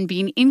of men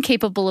being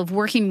incapable of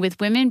working with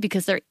women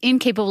because they're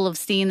incapable of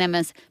seeing them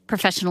as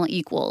professional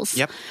equals.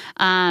 Yep.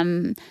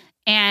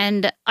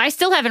 And I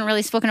still haven't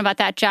really spoken about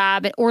that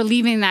job or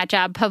leaving that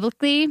job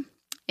publicly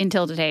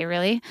until today,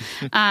 really.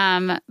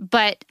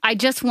 But I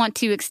just want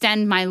to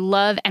extend my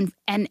love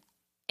and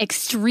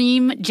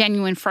extreme,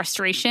 genuine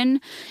frustration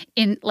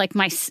in like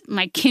my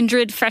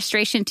kindred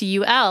frustration to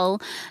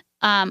UL.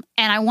 And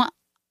I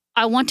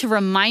want to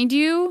remind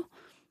you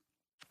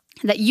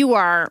that you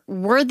are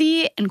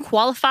worthy and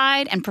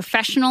qualified and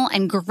professional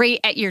and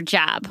great at your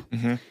job.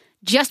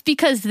 Just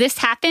because this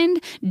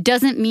happened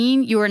doesn't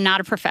mean you are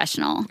not a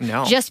professional.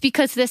 No. Just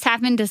because this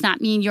happened does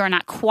not mean you are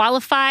not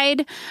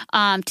qualified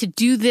to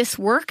do this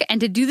work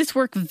and to do this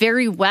work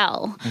very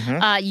well.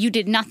 You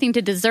did nothing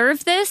to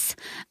deserve this.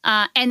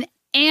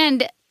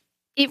 And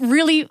it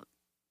really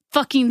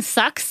fucking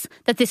sucks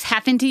that this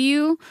happened to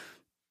you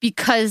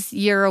because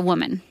you're a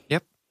woman.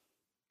 Yep.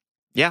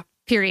 Yeah.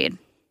 Period.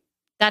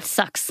 That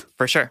sucks.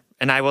 For sure.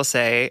 And I will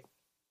say,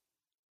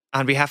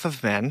 on behalf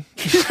of men,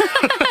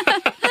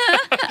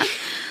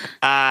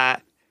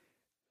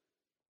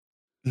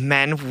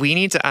 men, we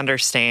need to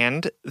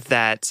understand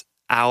that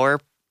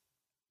our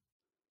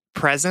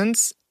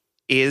presence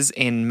is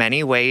in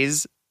many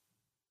ways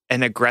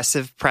an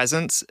aggressive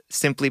presence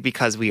simply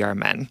because we are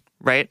men,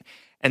 right?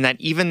 And that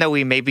even though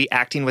we may be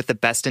acting with the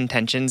best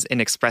intentions in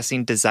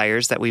expressing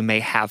desires that we may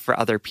have for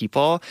other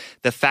people,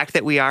 the fact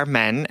that we are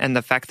men and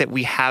the fact that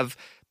we have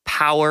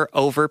power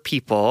over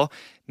people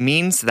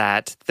means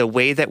that the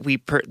way that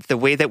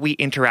we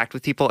interact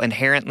with people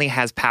inherently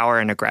has power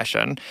and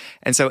aggression.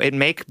 And so it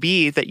may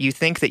be that you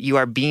think that you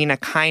are being a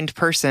kind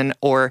person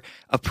or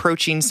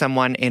approaching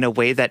someone in a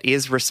way that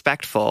is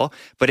respectful,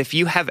 but if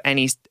you have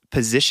any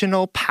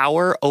positional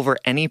power over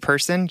any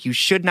person, you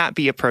should not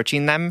be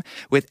approaching them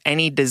with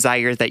any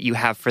desire that you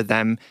have for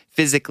them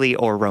physically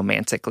or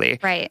romantically.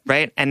 Right.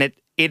 Right? And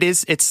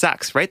it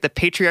sucks, right? The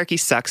patriarchy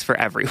sucks for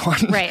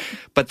everyone. Right.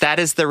 But that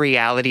is the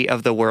reality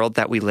of the world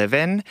that we live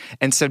in.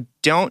 And so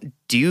don't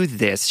do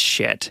this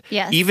shit.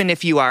 Yes. Even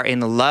if you are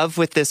in love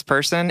with this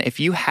person, if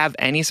you have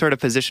any sort of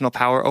positional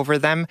power over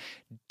them,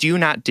 do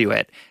not do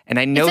it. And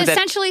I know it's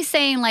essentially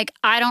saying like,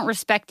 I don't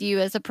respect you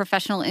as a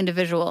professional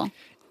individual.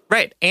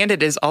 Right. And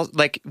it is all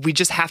like, we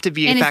just have to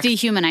be. And it's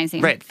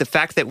dehumanizing. Right. The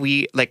fact that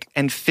we like,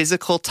 and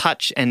physical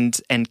touch and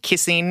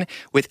kissing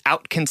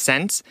without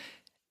consent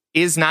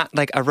is not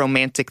like a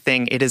romantic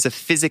thing. It is a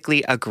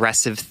physically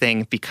aggressive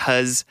thing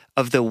because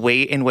of the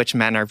way in which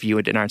men are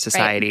viewed in our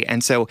society. Right.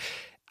 And so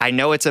I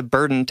know it's a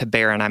burden to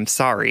bear and I'm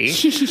sorry,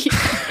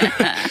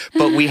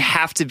 but we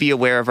have to be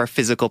aware of our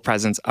physical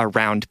presence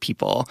around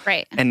people.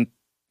 Right. And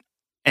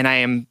I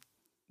am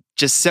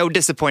just so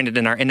disappointed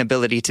in our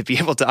inability to be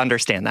able to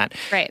understand that.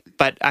 Right.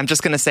 But I'm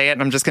just going to say it,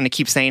 and I'm just going to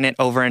keep saying it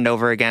over and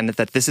over again,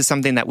 that this is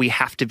something that we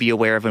have to be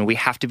aware of, and we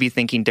have to be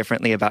thinking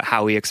differently about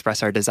how we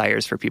express our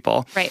desires for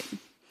people. Right.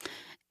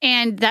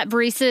 And that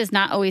barista is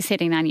not always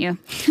hitting on you.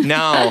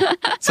 No.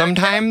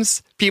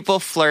 Sometimes people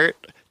flirt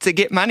to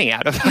get money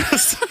out of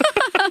us.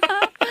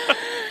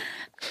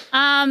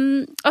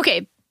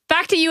 Okay.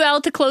 Back to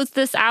UL to close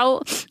this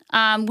out.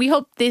 We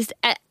hope this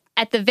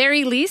at the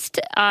very least,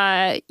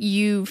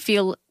 you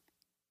feel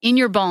in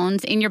your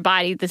bones, in your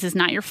body, this is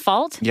not your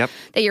fault. Yep.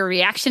 That your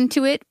reaction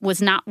to it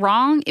was not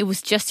wrong. It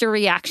was just a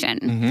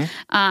reaction.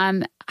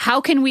 Mm-hmm. How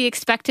can we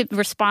expect to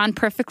respond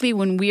perfectly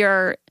when we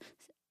are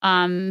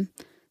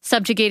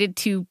subjugated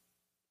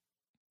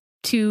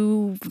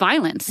to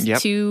violence, Yep.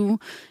 to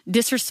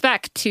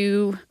disrespect,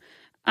 to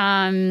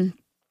a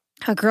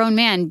grown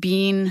man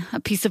being a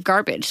piece of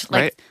garbage?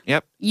 Like, Right.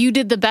 Yep. you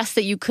did the best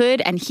that you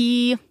could, and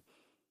he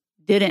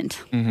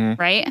didn't. Mm-hmm.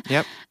 Right?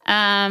 Yep.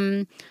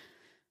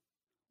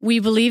 We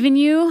believe in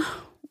you.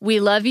 We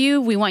love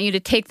you. We want you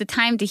to take the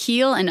time to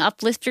heal and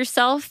uplift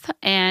yourself.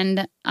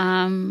 And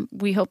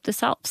we hope this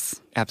helps.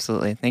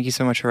 Absolutely. Thank you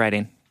so much for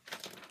writing.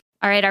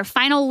 All right. Our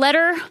final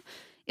letter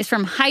is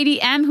from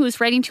Heidi M., who is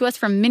writing to us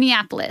from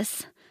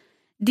Minneapolis.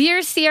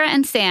 Dear Sierra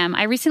and Sam,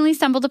 I recently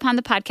stumbled upon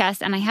the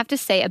podcast, and I have to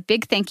say a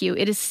big thank you.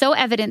 It is so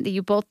evident that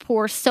you both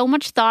pour so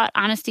much thought,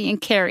 honesty, and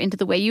care into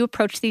the way you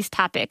approach these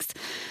topics.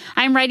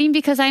 I'm writing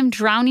because I'm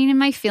drowning in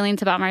my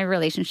feelings about my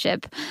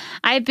relationship.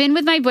 I have been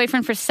with my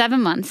boyfriend for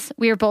 7 months.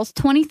 We are both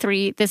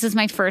 23. This is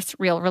my first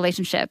real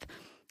relationship.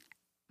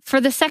 For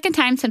the second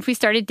time since we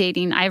started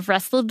dating, I have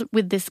wrestled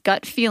with this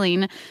gut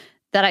feeling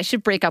that I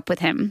should break up with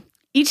him.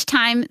 Each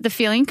time the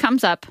feeling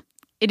comes up,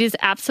 it is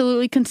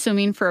absolutely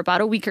consuming for about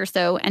a week or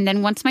so, and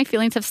then once my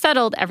feelings have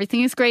settled,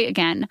 everything is great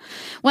again.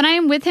 When I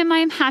am with him, I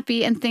am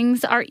happy and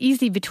things are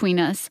easy between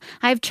us.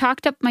 I have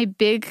chalked up my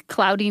big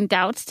clouding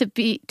doubts to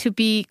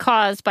be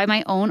caused by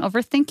my own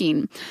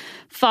overthinking.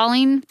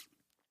 Falling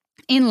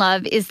in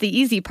love is the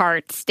easy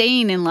part.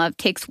 Staying in love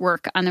takes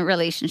work on the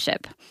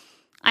relationship.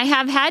 I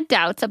have had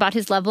doubts about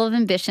his level of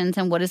ambitions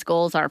and what his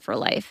goals are for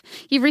life.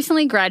 He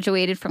recently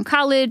graduated from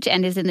college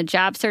and is in the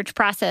job search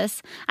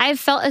process. I have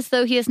felt as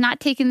though he has not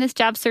taken this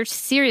job search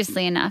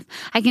seriously enough.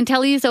 I can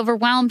tell he is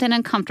overwhelmed and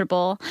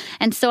uncomfortable,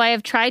 and so I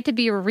have tried to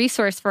be a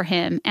resource for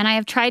him, and I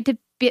have tried to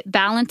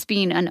balance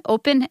being an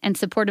open and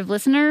supportive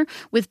listener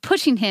with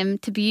pushing him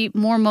to be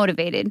more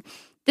motivated.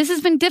 This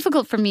has been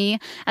difficult for me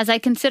as I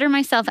consider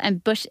myself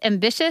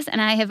ambitious, and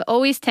I have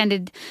always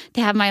tended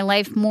to have my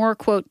life more,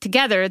 quote,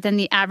 together than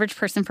the average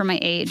person for my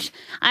age.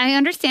 I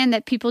understand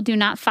that people do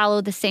not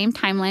follow the same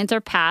timelines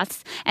or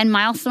paths, and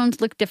milestones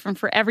look different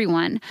for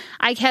everyone.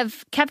 I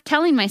have kept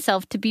telling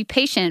myself to be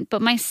patient,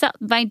 but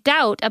my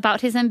doubt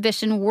about his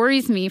ambition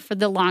worries me for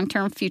the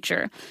long-term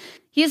future.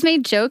 He has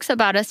made jokes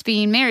about us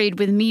being married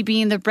with me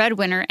being the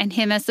breadwinner and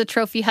him as the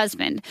trophy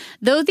husband.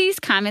 Though these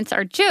comments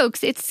are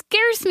jokes, it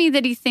scares me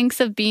that he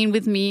thinks of being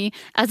with me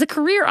as a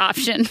career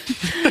option.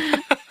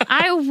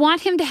 I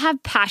want him to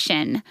have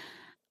passion.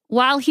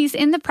 While he's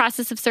in the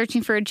process of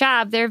searching for a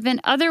job, there have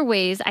been other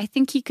ways I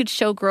think he could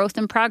show growth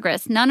and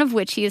progress, none of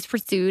which he has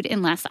pursued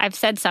unless I've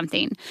said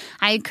something.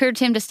 I encourage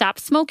him to stop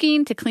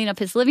smoking, to clean up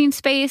his living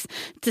space,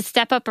 to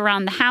step up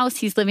around the house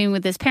he's living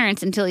with his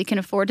parents until he can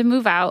afford to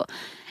move out.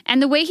 And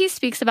the way he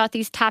speaks about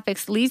these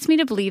topics leads me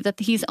to believe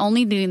that he's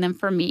only doing them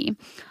for me.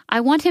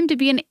 I want him to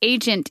be an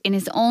agent in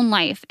his own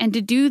life and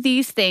to do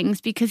these things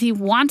because he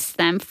wants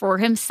them for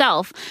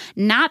himself,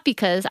 not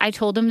because I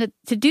told him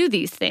to do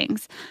these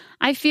things.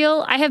 I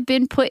feel I have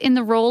been put in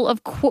the role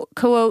of,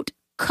 quote,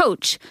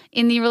 coach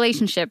in the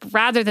relationship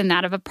rather than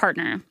that of a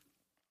partner.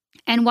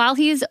 And while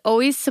he is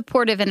always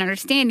supportive and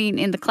understanding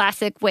in the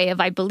classic way of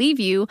I believe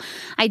you,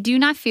 I do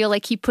not feel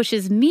like he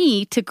pushes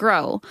me to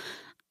grow.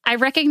 I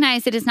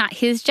recognize it is not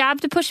his job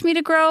to push me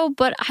to grow,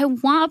 but I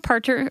want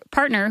a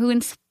partner who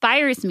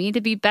inspires me to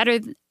be better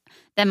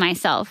than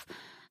myself.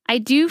 I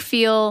do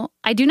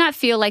not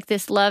feel like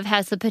this love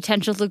has the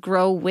potential to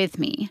grow with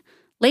me.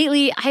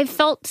 Lately, I've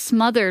felt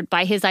smothered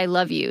by his I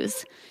love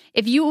yous.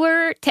 If you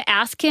were to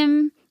ask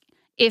him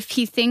if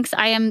he thinks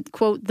I am,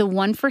 quote, the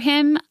one for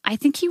him, I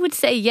think he would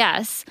say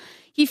yes.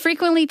 He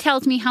frequently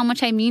tells me how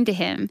much I mean to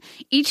him.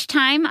 Each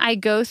time I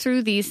go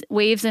through these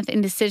waves of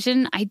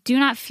indecision, I do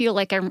not feel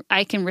like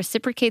I can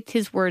reciprocate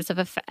his words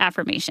of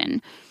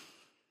affirmation.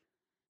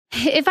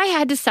 If I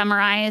had to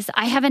summarize,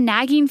 I have a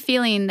nagging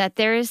feeling that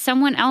there is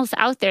someone else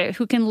out there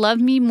who can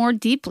love me more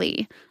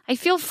deeply. I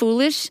feel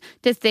foolish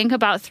to think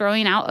about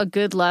throwing out a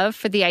good love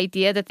for the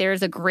idea that there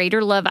is a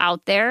greater love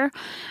out there.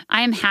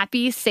 I am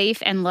happy,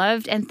 safe, and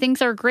loved, and things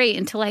are great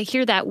until I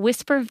hear that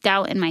whisper of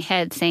doubt in my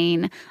head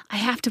saying, I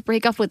have to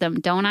break up with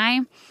him, don't I?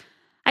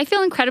 I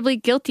feel incredibly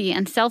guilty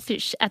and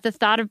selfish at the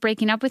thought of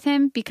breaking up with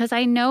him because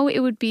I know he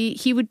would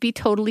be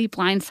totally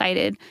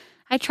blindsided.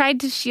 I tried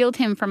to shield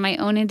him from my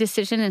own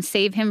indecision and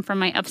save him from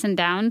my ups and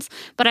downs,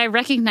 but I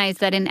recognize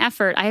that in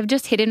effort, I have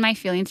just hidden my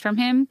feelings from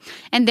him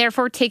and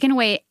therefore taken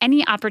away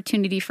any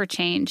opportunity for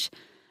change.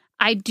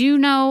 I do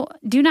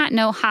not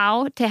know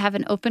how to have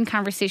an open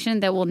conversation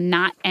that will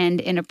not end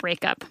in a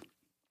breakup.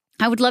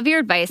 I would love your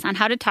advice on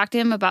how to talk to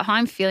him about how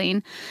I'm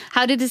feeling,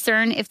 how to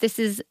discern if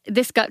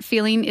this gut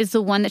feeling is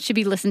the one that should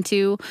be listened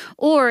to,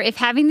 or if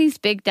having these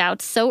big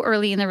doubts so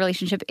early in the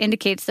relationship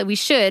indicates that we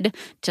should,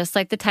 just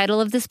like the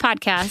title of this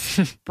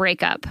podcast,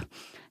 break up.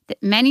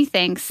 Many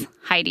thanks,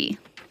 Heidi.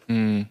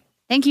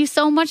 Thank you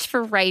so much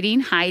for writing,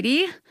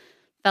 Heidi,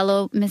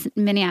 fellow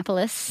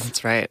Minneapolis.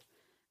 That's right.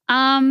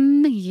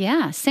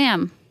 Yeah,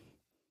 Sam.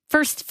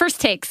 First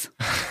takes.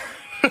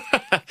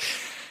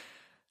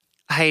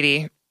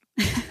 Heidi,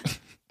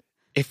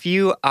 if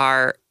you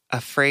are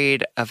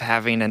afraid of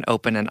having an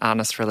open and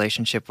honest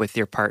relationship with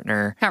your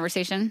partner...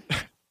 Conversation.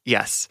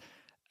 Yes.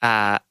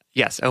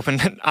 Yes, open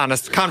and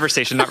honest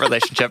conversation, not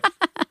relationship.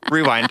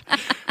 Rewind.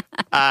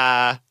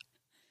 But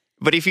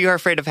if you are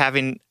afraid of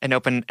having an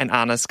open and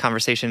honest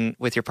conversation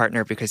with your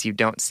partner because you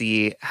don't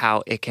see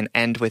how it can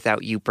end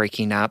without you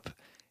breaking up,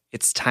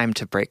 it's time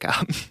to break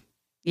up.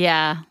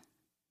 Yeah.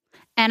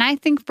 And I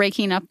think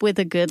breaking up with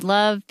a good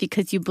love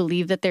because you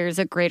believe that there's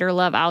a greater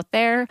love out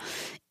there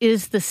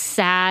is the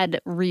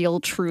sad, real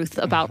truth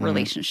about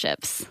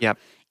relationships. Yep.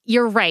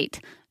 You're right.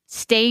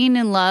 Staying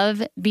in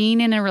love,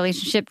 being in a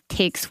relationship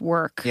takes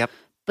work. Yep.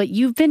 But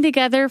you've been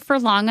together for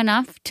long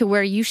enough to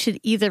where you should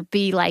either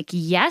be like,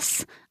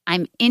 yes,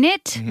 I'm in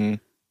it,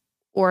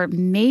 or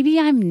maybe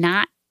I'm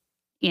not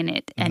in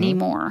it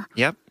anymore.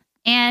 Yep.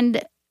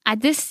 And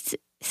at this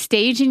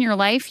stage in your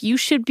life, you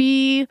should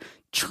be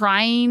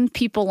trying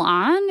people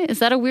on. Is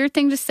that a weird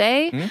thing to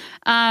say?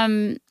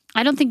 I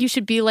don't think you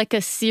should be like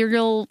a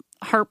serial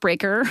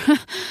heartbreaker.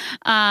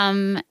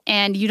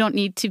 And you don't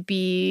need to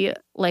be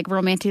like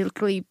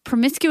romantically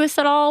promiscuous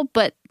at all,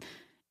 but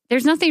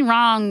there's nothing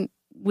wrong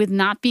with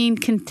not being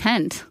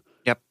content.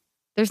 Yep.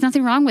 There's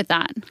nothing wrong with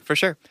that. For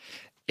sure.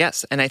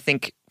 Yes. And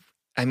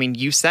I mean,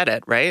 you said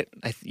it, right?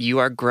 You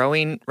are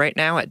growing right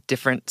now at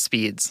different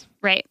speeds.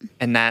 Right.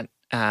 And that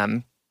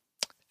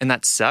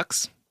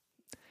sucks,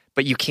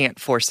 but you cannot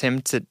force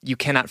him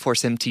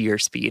to your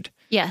speed.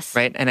 Yes.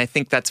 Right. And I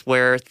think that's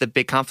where the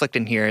big conflict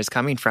in here is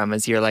coming from,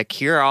 is you're like,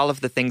 here are all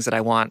of the things that I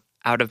want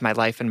out of my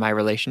life and my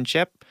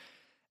relationship.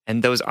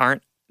 And those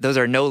are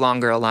no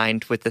longer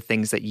aligned with the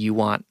things that you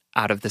want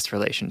out of this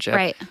relationship.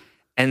 Right.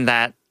 And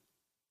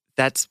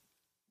that's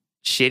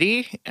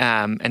shitty.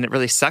 And it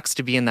really sucks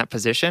to be in that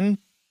position,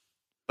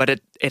 but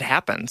it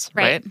happens,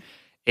 right?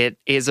 It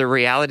is a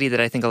reality that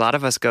I think a lot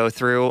of us go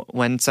through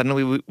when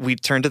suddenly we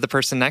turn to the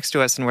person next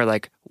to us and we're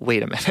like,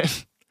 wait a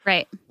minute.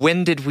 Right.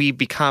 When did we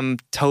become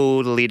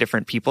totally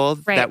different people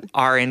that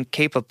are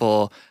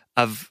incapable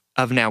of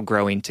now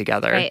growing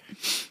together? Right.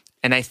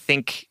 And I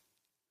think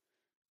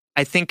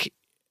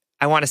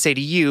I want to say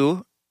to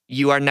you,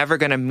 you are never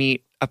going to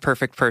meet a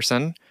perfect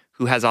person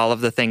who has all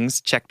of the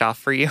things checked off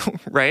for you,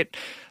 right?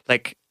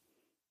 Like,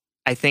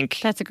 I think...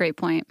 That's a great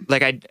point.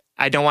 Like,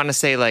 I don't want to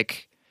say,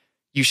 like,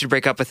 you should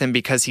break up with him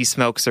because he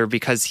smokes or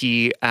because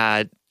he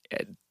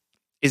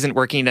isn't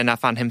working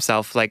enough on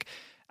himself. Like,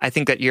 I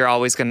think that you're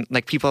always going to...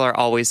 Like, people are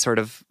always sort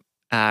of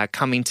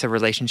coming to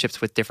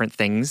relationships with different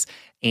things,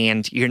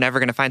 and you're never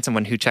going to find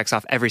someone who checks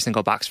off every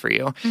single box for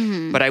you.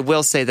 Mm-hmm. But I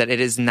will say that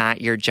it is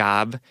not your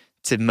job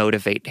to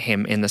motivate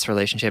him in this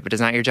relationship. It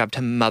is not your job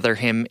to mother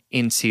him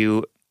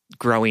into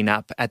growing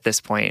up at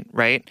this point,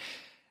 right?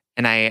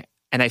 And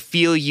I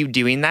feel you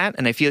doing that,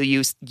 and I feel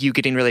you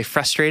getting really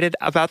frustrated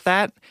about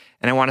that.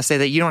 And I want to say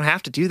that you don't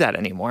have to do that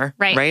anymore,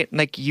 right?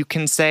 Like, you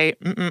can say,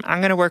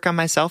 I'm going to work on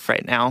myself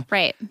right now.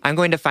 Right. I'm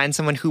going to find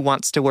someone who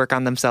wants to work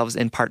on themselves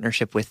in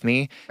partnership with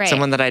me,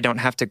 someone that I don't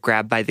have to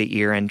grab by the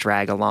ear and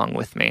drag along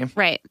with me.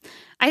 Right.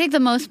 I think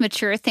the most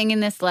mature thing in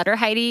this letter,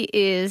 Heidi,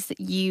 is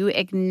you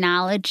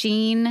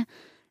acknowledging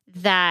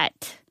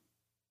that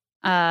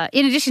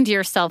in addition to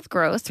your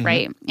self-growth,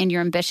 right, and your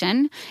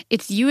ambition,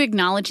 it's you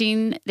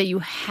acknowledging that you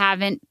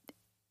haven't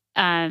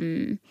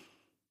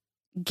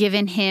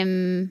given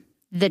him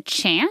the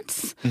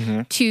chance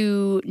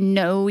to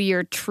know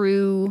your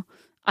true,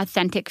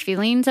 authentic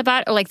feelings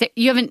about it. Or like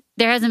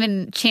there hasn't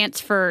been a chance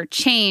for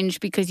change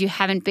because you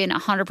haven't been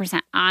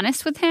 100%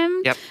 honest with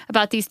him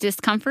about these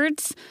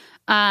discomforts.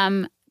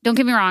 Don't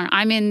get me wrong,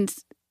 I'm in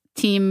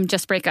team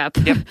just break up.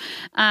 Yep.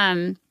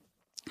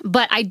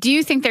 But I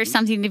do think there's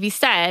something to be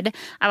said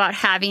about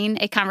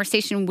having a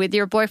conversation with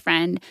your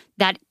boyfriend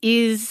that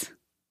is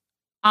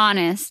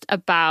honest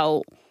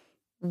about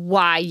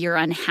why you're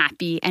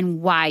unhappy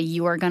and why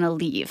you are going to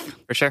leave.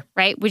 For sure.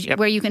 Right?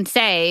 Where you can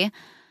say,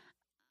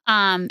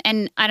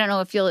 and I don't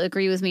know if you'll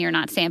agree with me or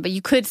not, Sam, but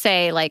you could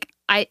say, like,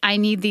 I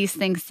need these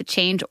things to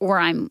change, or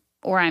I'm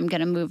going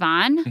to move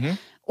on. Mm-hmm.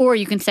 Or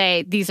you can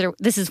say,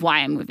 this is why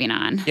I'm moving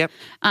on. Yep.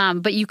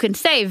 But you can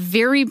say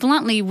very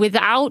bluntly,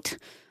 without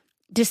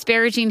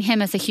disparaging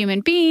him as a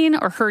human being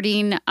or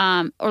hurting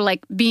or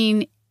like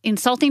being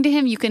insulting to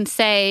him, you can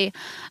say,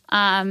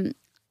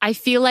 I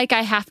feel like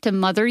I have to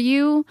mother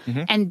you,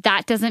 and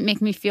that doesn't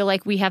make me feel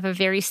like we have a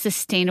very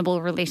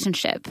sustainable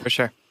relationship. For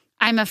sure.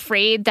 I'm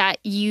afraid that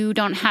you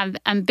don't have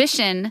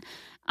ambition,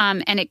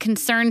 and it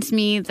concerns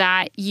me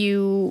that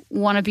you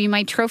want to be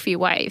my trophy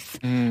wife.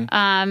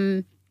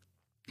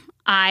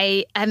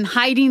 I am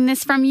hiding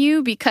this from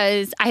you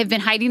because I have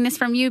been hiding this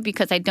from you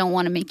because I don't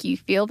want to make you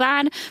feel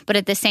bad. But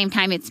at the same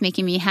time, it's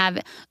making me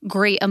have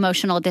great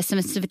emotional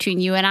distance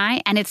between you and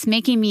I. And it's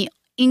making me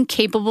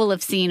incapable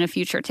of seeing a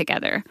future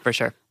together. For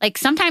sure. Like,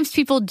 sometimes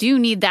people do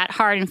need that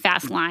hard and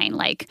fast line,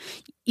 like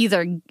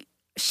either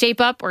shape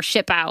up or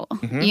ship out,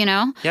 you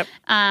know? Yep.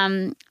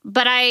 So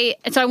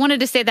I wanted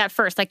to say that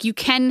first. Like,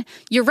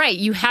 you're right.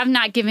 You have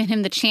not given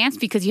him the chance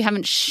because you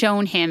haven't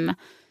shown him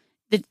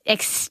the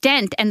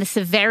extent and the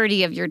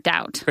severity of your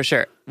doubt. For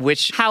sure.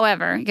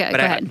 However, go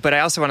ahead. But I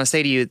also want to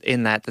say to you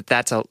in that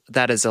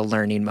is a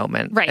learning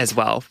moment as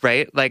well,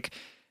 right? Like,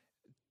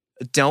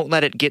 don't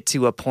let it get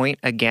to a point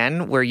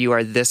again where you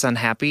are this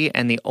unhappy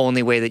and the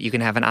only way that you can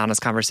have an honest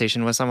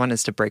conversation with someone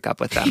is to break up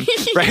with them,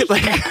 right?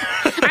 Like,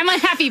 I'm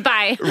unhappy,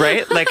 bye.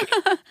 Right?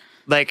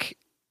 Like,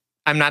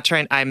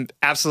 I'm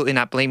absolutely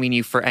not blaming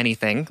you for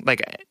anything.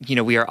 Like,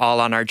 we are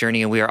all on our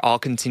journey and we are all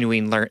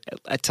continuing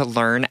to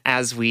learn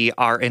as we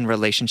are in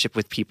relationship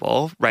with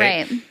people,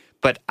 right?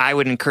 But I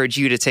would encourage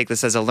you to take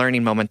this as a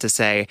learning moment to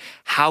say,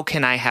 how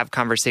can I have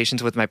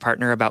conversations with my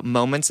partner about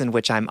moments in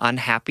which I'm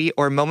unhappy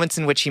or moments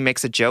in which he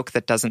makes a joke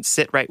that doesn't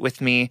sit right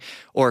with me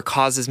or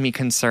causes me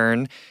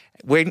concern?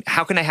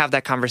 How can I have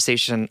that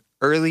conversation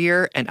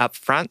earlier and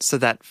upfront so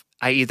that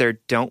I either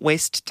don't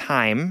waste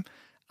time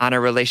on a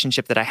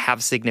relationship that I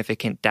have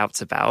significant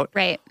doubts about,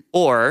 right?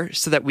 Or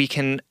so that we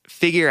can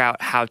figure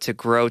out how to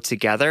grow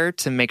together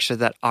to make sure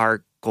that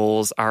our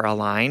goals are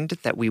aligned,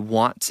 that we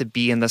want to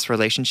be in this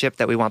relationship,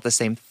 that we want the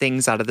same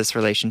things out of this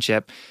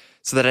relationship,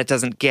 so that it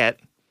doesn't get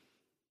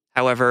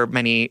however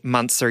many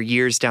months or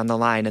years down the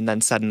line and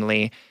then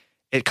suddenly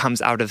it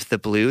comes out of the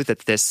blue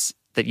that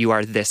you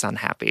are this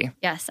unhappy.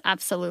 Yes,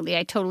 absolutely.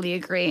 I totally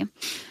agree.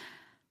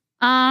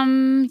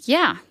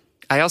 Yeah.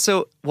 I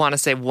also want to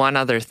say one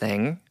other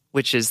thing,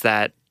 which is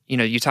that,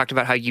 you talked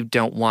about how you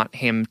don't want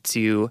him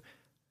to,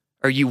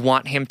 or you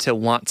want him to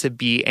want to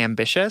be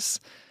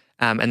ambitious,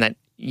 and that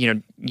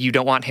you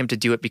don't want him to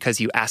do it because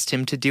you asked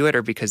him to do it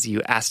or because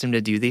you asked him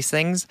to do these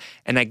things.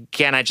 And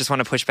again, I just want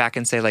to push back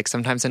and say, like,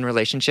 sometimes in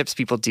relationships,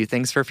 people do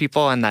things for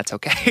people and that's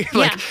okay.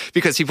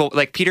 Because people,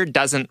 like, Peter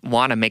doesn't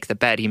want to make the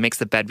bed. He makes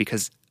the bed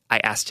because I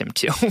asked him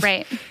to.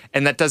 Right.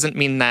 And that doesn't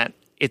mean that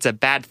it's a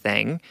bad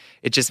thing.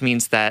 It just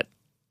means that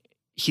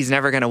he's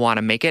never going to want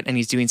to make it and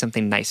he's doing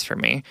something nice for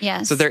me.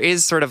 Yes. So there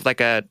is sort of like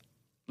a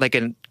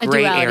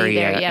gray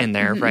area in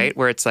there, right?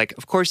 Where it's like,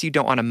 of course you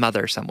don't want to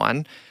mother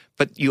someone,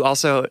 but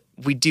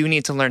we do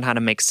need to learn how to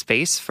make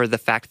space for the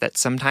fact that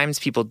sometimes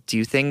people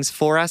do things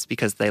for us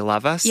because they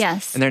love us.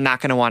 Yes. And they're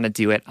not going to want to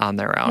do it on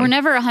their own. We're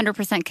never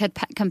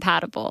 100%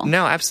 compatible.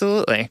 No,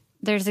 absolutely.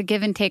 There's a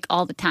give and take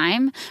all the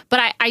time.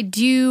 But I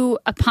do,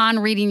 upon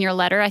reading your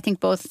letter, I think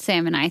both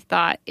Sam and I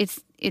thought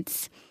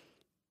it's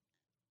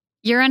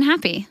you're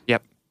unhappy.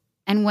 Yep.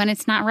 And when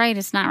it's not right,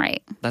 it's not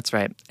right. That's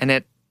right.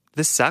 And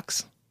this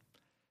sucks.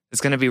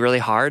 It's going to be really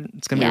hard.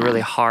 It's going to be a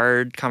really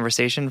hard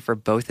conversation for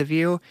both of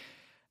you.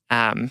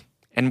 And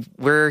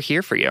we're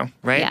here for you,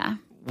 right? Yeah.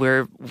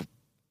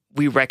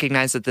 We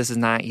recognize that this is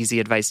not easy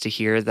advice to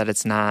hear, that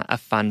it's not a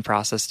fun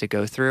process to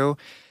go through.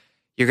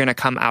 You're going to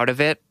come out of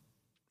it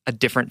a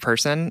different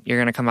person. You're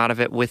going to come out of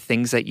it with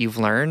things that you've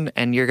learned,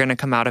 and you're going to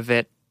come out of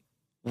it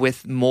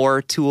with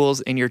more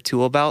tools in your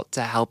tool belt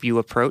to help you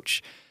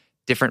approach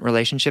different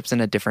relationships in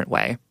a different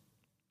way.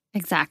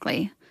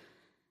 Exactly.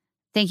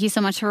 Thank you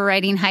so much for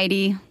writing,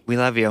 Heidi. We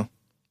love you.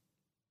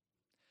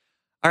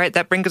 All right,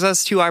 that brings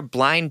us to our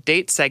blind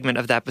date segment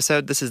of the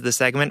episode. This is the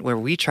segment where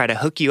we try to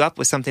hook you up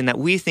with something that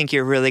we think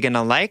you're really going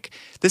to like.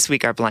 This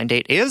week, our blind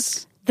date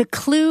is the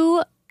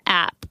Clue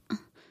app.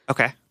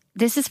 Okay.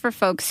 This is for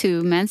folks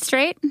who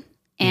menstruate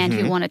and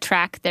who want to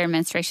track their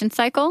menstruation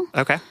cycle.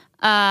 Okay.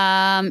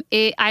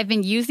 I've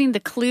been using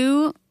the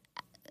Clue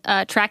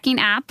tracking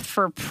app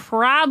for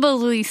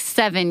probably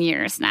 7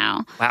 years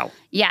now. Wow.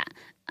 Yeah.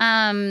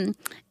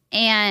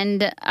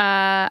 And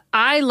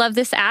I love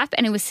this app,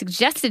 and it was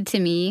suggested to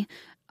me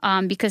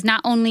because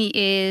not only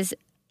is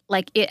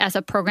like it as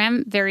a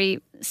program very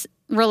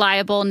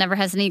reliable, never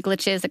has any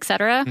glitches,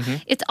 etc.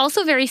 It's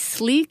also very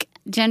sleek,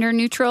 gender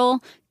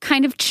neutral,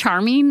 kind of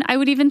charming, I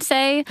would even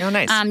say. Oh,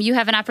 nice. You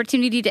have an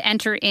opportunity to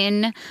enter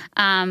in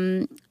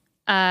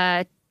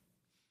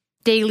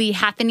daily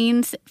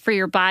happenings for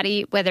your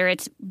body, whether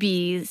it's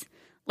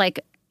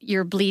like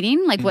you're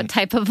bleeding, like what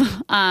type of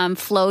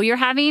flow you're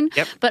having,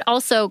 but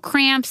also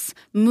cramps,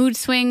 mood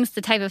swings,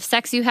 the type of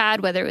sex you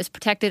had, whether it was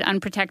protected,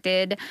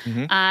 unprotected,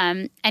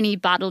 any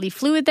bodily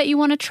fluid that you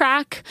want to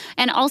track,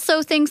 and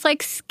also things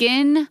like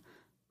skin,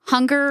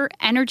 hunger,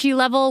 energy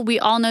level. We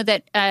all know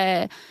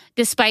that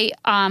despite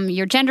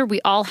your gender,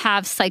 we all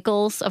have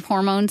cycles of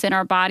hormones in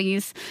our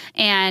bodies.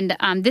 And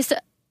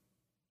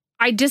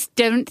I just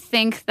don't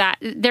think that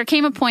there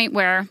came a point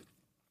where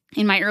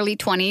in my early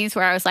 20s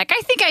where I was like,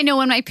 I think I know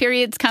when my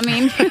period's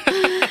coming.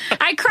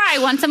 I cry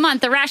once a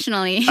month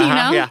irrationally, you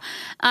know?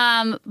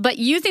 Yeah. But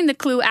using the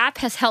Clue app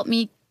has helped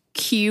me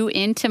cue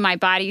into my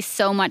body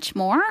so much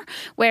more.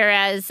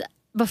 Whereas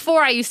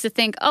before I used to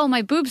think, oh,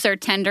 my boobs are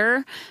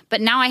tender. But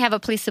now I have a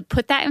place to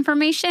put that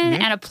information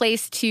and a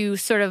place to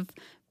sort of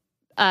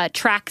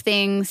track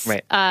things,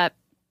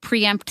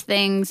 preempt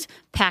things,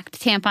 packed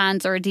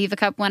tampons or a Diva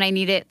Cup when I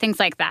need it, things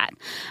like that.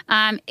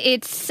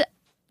 It's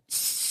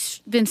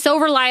been so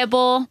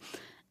reliable.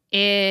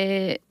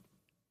 I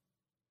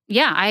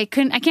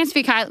can't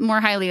speak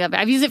more highly of it.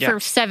 I've used it for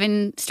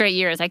 7 straight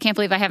years. I can't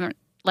believe I haven't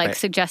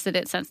suggested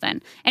it since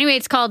then. Anyway,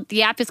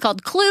 the app is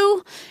called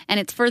Clue, and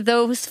it's for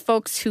those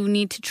folks who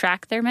need to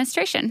track their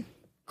menstruation.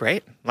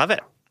 Great. Love it.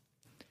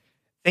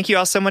 Thank you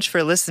all so much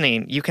for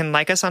listening. You can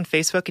like us on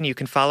Facebook and you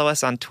can follow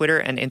us on Twitter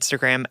and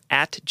Instagram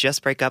at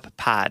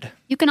JustBreakUpPod.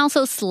 You can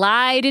also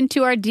slide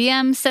into our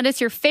DMs, send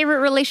us your favorite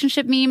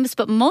relationship memes,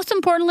 but most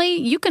importantly,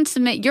 you can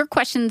submit your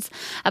questions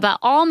about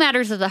all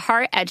matters of the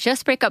heart at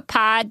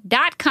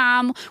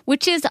justbreakuppod.com,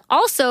 which is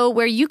also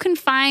where you can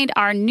find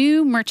our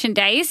new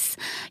merchandise.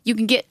 You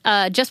can get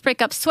a Just Break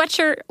Up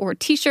sweatshirt or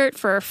t-shirt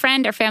for a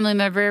friend or family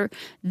member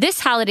this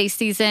holiday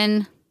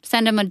season.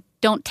 Send them a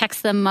Don't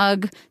Text Them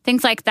mug,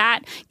 things like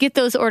that. Get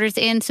those orders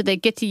in so they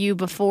get to you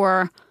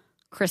before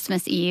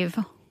Christmas Eve.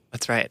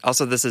 That's right.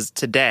 Also,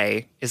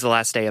 today is the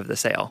last day of the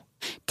sale.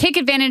 Take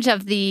advantage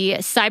of the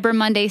Cyber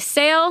Monday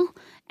sale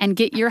and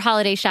get your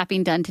holiday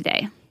shopping done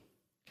today.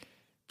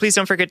 Please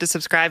don't forget to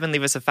subscribe and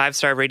leave us a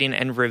 5-star rating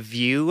and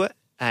review.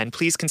 And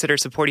please consider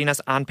supporting us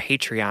on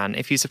Patreon.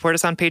 If you support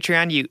us on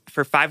Patreon,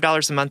 for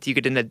 $5 a month, you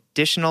get an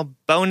additional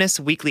bonus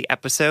weekly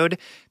episode,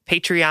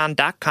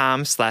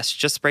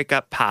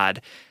 patreon.com/justbreakuppod.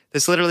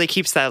 This literally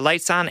keeps the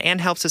lights on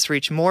and helps us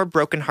reach more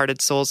broken-hearted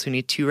souls who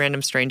need 2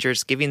 random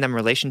strangers giving them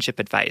relationship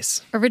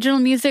advice. Original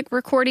music,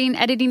 recording,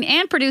 editing,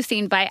 and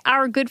producing by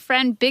our good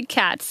friend Big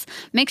Cats.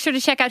 Make sure to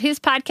check out his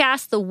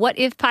podcast, the What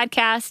If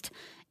Podcast.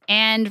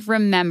 And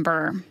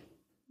remember,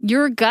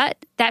 your gut,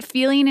 that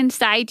feeling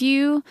inside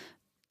you,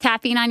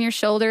 tapping on your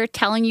shoulder,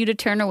 telling you to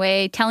turn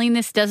away, telling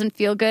this doesn't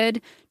feel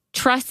good,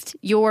 trust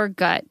your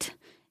gut.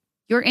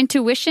 Your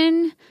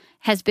intuition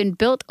has been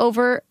built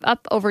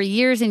up over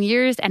years and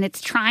years, and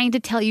it's trying to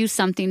tell you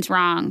something's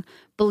wrong.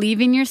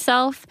 Believe in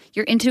yourself.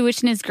 Your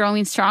intuition is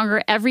growing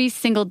stronger every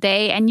single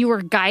day, and you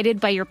are guided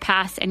by your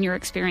past and your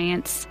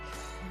experience.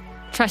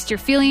 Trust your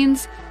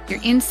feelings, your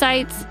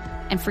insights,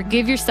 and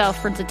forgive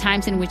yourself for the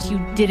times in which you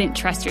didn't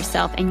trust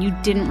yourself and you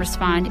didn't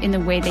respond in the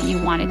way that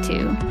you wanted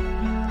to.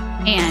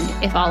 And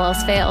if all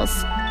else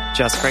fails,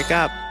 just break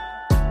up.